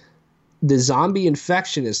 the zombie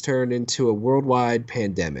infection has turned into a worldwide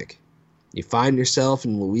pandemic. You find yourself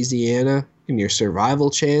in Louisiana, and your survival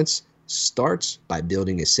chance starts by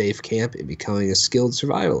building a safe camp and becoming a skilled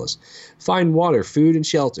survivalist. Find water, food, and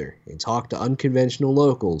shelter, and talk to unconventional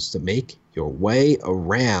locals to make your way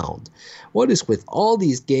around. What is with all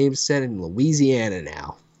these games set in Louisiana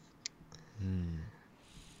now?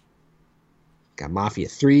 Got Mafia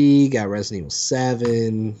 3, got Resident Evil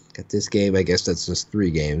 7, got this game. I guess that's just 3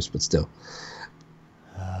 games, but still.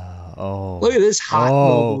 Look at this hot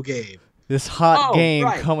mobile game. This hot game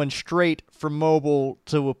right. coming straight from mobile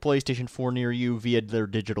to a PlayStation 4 near you via their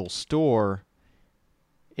digital store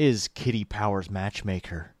is Kitty Powers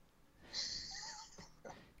Matchmaker.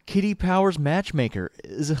 Kitty Powers Matchmaker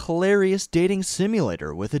is a hilarious dating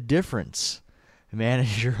simulator with a difference.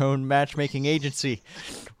 Manage your own matchmaking agency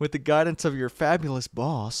with the guidance of your fabulous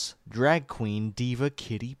boss, drag queen diva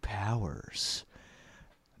Kitty Powers.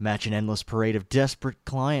 Match an endless parade of desperate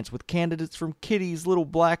clients with candidates from Kitty's little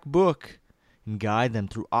black book and guide them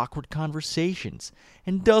through awkward conversations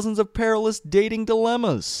and dozens of perilous dating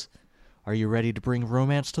dilemmas. Are you ready to bring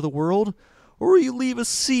romance to the world, or will you leave a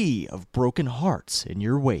sea of broken hearts in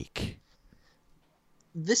your wake?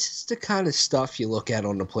 This is the kind of stuff you look at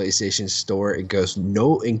on the PlayStation Store and go,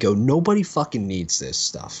 nobody fucking needs this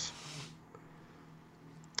stuff.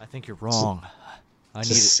 I think you're wrong. I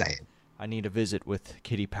need a visit with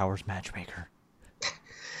Kitty Powers Matchmaker.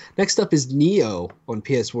 Next up is Neo on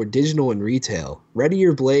PS4 digital and retail. Ready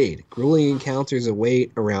your blade. Grueling encounters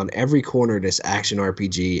await around every corner of this action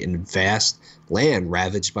RPG in vast land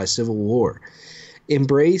ravaged by civil war.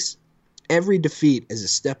 Embrace every defeat as a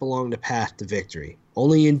step along the path to victory.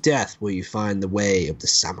 Only in death will you find the way of the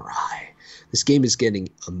samurai. This game is getting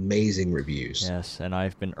amazing reviews. Yes, and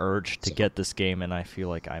I've been urged to get this game, and I feel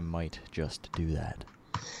like I might just do that.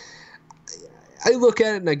 I look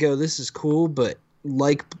at it and I go, this is cool, but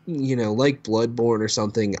like Bloodborne or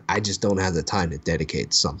something, I just don't have the time to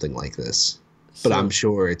dedicate to something like this. But I'm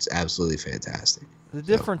sure it's absolutely fantastic. The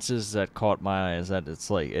difference is that caught my eye is that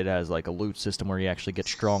it has like a loot system where you actually get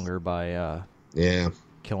stronger by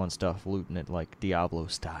killing stuff, looting it like Diablo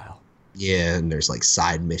style. Yeah, and there's like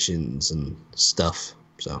side missions and stuff.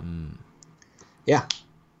 So yeah.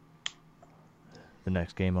 The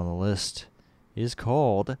next game on the list is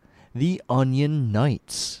called The Onion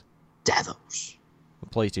Knights. Davos. A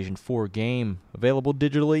PlayStation 4 game available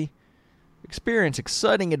digitally. Experience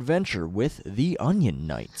exciting adventure with The Onion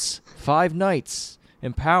Knights. 5 knights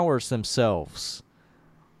empowers themselves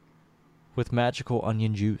with magical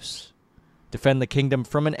onion juice. Defend the kingdom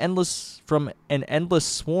from an endless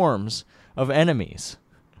swarms of enemies.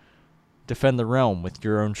 Defend the realm with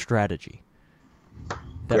your own strategy.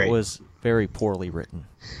 That Great. was very poorly written.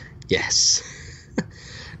 Yes.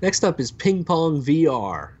 Next up is Ping Pong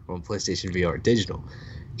VR on PlayStation VR Digital.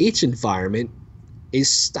 Each environment is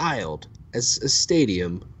styled as a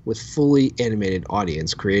stadium with fully animated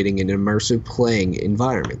audience, creating an immersive playing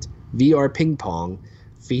environment. VR Ping Pong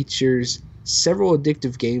features several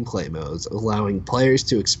addictive gameplay modes, allowing players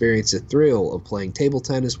to experience the thrill of playing table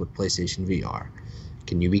tennis with PlayStation VR.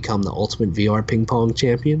 Can you become the ultimate VR ping pong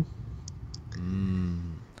champion?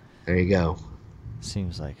 There you go. This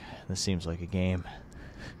seems like a game.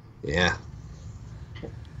 Yeah.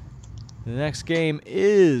 The next game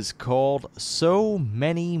is called So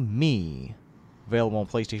Many Me, available on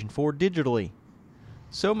PlayStation 4 digitally.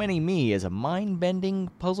 So Many Me is a mind-bending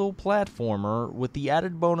puzzle platformer with the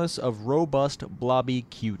added bonus of robust blobby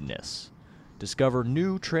cuteness. Discover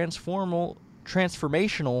new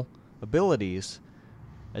transformational abilities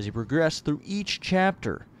as you progress through each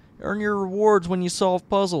chapter. Earn your rewards when you solve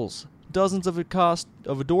puzzles. Dozens of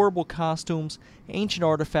adorable costumes, ancient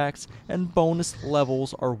artifacts, and bonus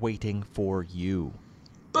levels are waiting for you.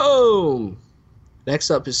 Boom!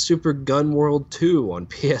 Next up is Super Gun World 2 on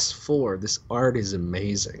PS4. This art is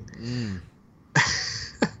amazing.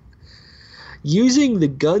 Using the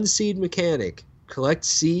gun seed mechanic, collect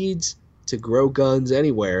seeds to grow guns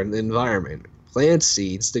anywhere in the environment. Plant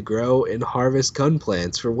seeds to grow and harvest gun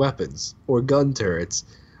plants for weapons or gun turrets,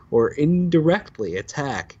 or indirectly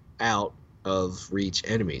attack out of reach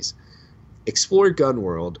enemies. Explore Gun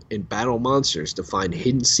World and battle monsters to find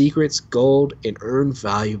hidden secrets, gold, and earn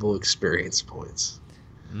valuable experience points.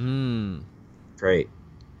 Great.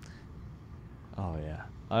 Oh yeah.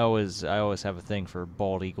 I always have a thing for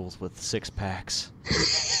bald eagles with 6-packs.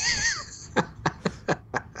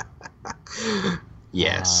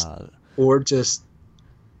 Yes. Or just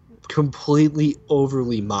completely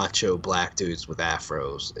overly macho black dudes with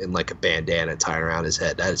afros and like a bandana tied around his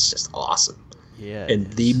head. That is just awesome. Yeah, And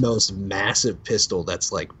it the is. most massive pistol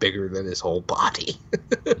that's like bigger than his whole body.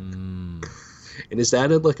 Mm. And is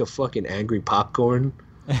that in like a fucking angry popcorn?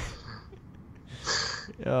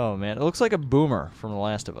 Oh, man. It looks like a boomer from The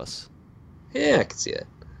Last of Us. Yeah, I can see that.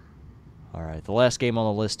 All right, the last game on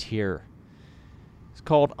the list here is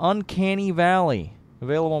called Uncanny Valley.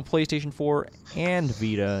 Available on PlayStation 4 and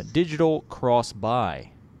Vita. Digital cross-buy.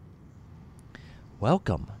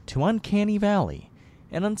 Welcome to Uncanny Valley,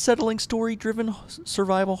 an unsettling story-driven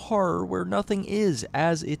survival horror where nothing is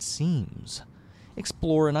as it seems.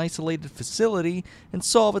 Explore an isolated facility and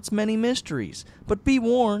solve its many mysteries. But be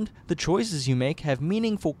warned, the choices you make have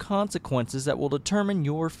meaningful consequences that will determine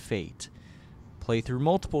your fate. Play through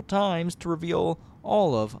multiple times to reveal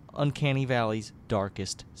all of Uncanny Valley's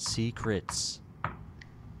darkest secrets.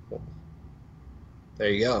 There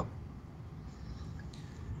you go.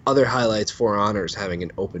 Other highlights: For Honor is having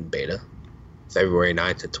an open beta, February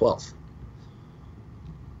 9th to 12th.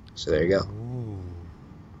 So there you go. Ooh.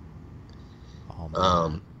 Oh,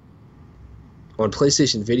 man. On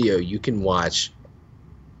PlayStation Video, you can watch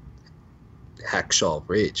Hacksaw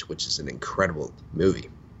Ridge, which is an incredible movie.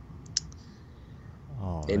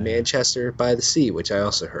 Oh, In man. Manchester by the Sea, which I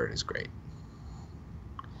also heard is great.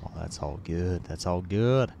 Oh, that's all good. That's all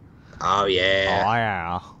good. Oh, yeah. Oh,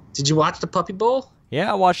 yeah. Did you watch the Puppy Bowl?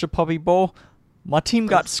 Yeah, I watched the Puppy Bowl. My team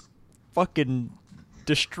got fucking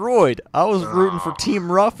destroyed. I was rooting for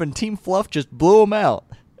Team Rough, and Team Fluff just blew them out.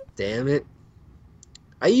 Damn it.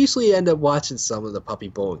 I usually end up watching some of the Puppy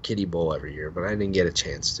Bowl and Kitty Bowl every year, but I didn't get a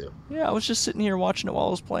chance to. Yeah, I was just sitting here watching it while I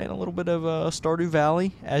was playing a little bit of Stardew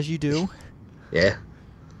Valley, as you do. Yeah.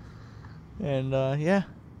 And, yeah,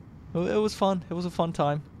 it was fun. It was a fun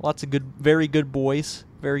time. Lots of very good boys,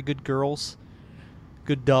 very good girls,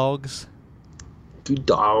 good dogs. Good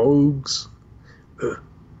dogs. Very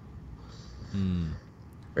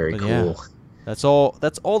But cool. yeah. That's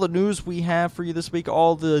all the news we have for you this week,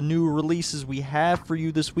 all the new releases we have for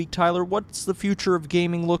you this week. Tyler, what's the future of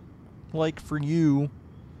gaming look like for you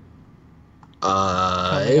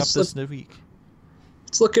coming up this week?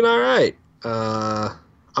 It's looking all right.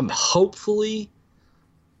 I'm hopefully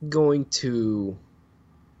going to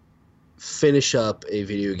finish up a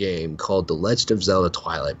video game called The Legend of Zelda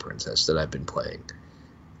Twilight Princess that I've been playing.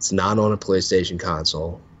 It's not on a PlayStation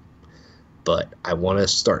console, but I want to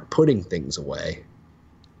start putting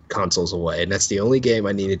consoles away, and that's the only game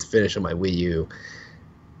I needed to finish on my Wii U.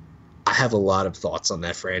 I have a lot of thoughts on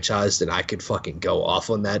that franchise, and I could fucking go off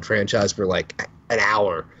on that franchise for like an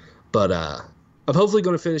hour, but I'm hopefully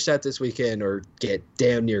going to finish that this weekend or get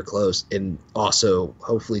damn near close, and also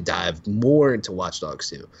hopefully dive more into Watch Dogs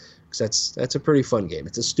 2, because that's a pretty fun game.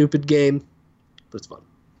 It's a stupid game, but it's fun.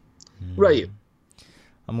 What about you?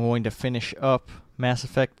 I'm going to finish up Mass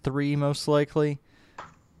Effect 3 most likely.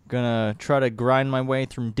 Gonna try to grind my way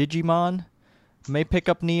through Digimon. May pick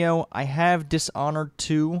up Neo. I have Dishonored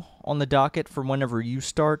 2 on the docket for whenever you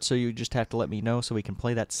start, so you just have to let me know so we can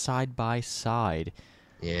play that side by side.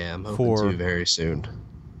 Yeah, I'm hoping to very soon.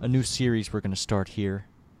 A new series we're gonna start here.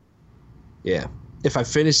 Yeah. If I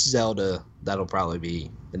finish Zelda, that'll probably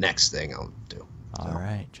be the next thing I'll do. All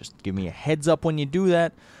right, just give me a heads up when you do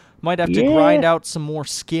that. Might have to grind out some more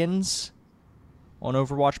skins on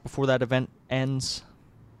Overwatch before that event ends.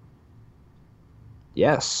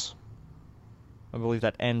 Yes. I believe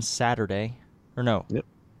that ends Saturday. Or no. Yep.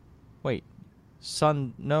 Wait.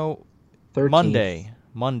 No. 13th. Monday.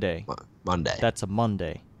 Monday. That's a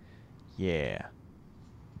Monday. Yeah.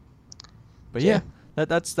 But yeah,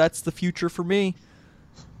 that's the future for me.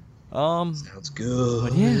 Sounds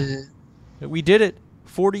good. But yeah. We did it.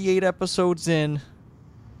 48 episodes in,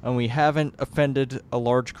 and we haven't offended a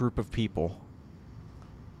large group of people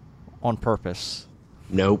on purpose.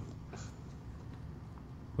 Nope.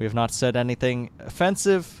 We have not said anything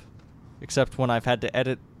offensive, except when I've had to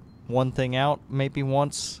edit one thing out, maybe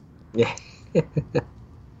once. Yeah.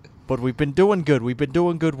 But we've been doing good. We've been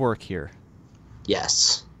doing good work here.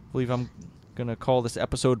 Yes. I believe I'm going to call this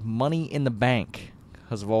episode Money in the Bank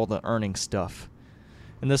because of all the earning stuff.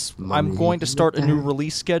 And I'm going to start a new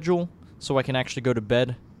release schedule so I can actually go to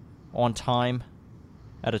bed on time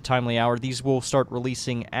at a timely hour. These will start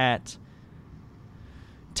releasing at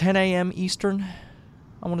 10 a.m. Eastern,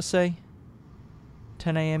 I want to say.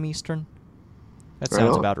 10 a.m. Eastern. That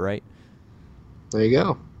sounds about right. There you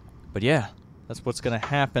go. But yeah, that's what's going to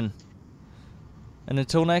happen. And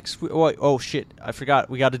until next week... Oh, shit. I forgot.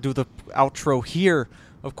 We got to do the outro here.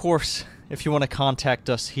 Of course, If you want to contact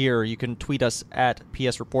us here, you can tweet us at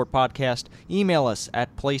PS Report Podcast, email us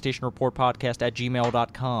at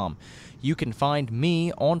PlayStationReportPodcast@gmail.com. You can find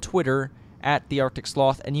me on Twitter at The Arctic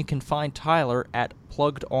Sloth, and you can find Tyler at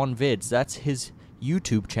Plugged On Vids. That's his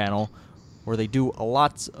YouTube channel, where they do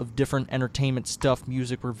lots of different entertainment stuff,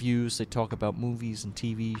 music reviews. They talk about movies and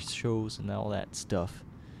TV shows and all that stuff.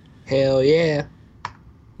 Hell yeah.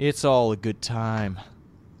 It's all a good time.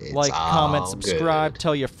 It's Like, comment, all subscribe, good.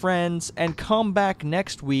 tell your friends, and come back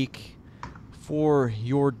next week for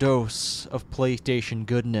your dose of PlayStation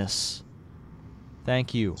goodness.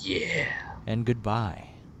 Thank you. Yeah. And goodbye.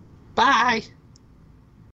 Bye.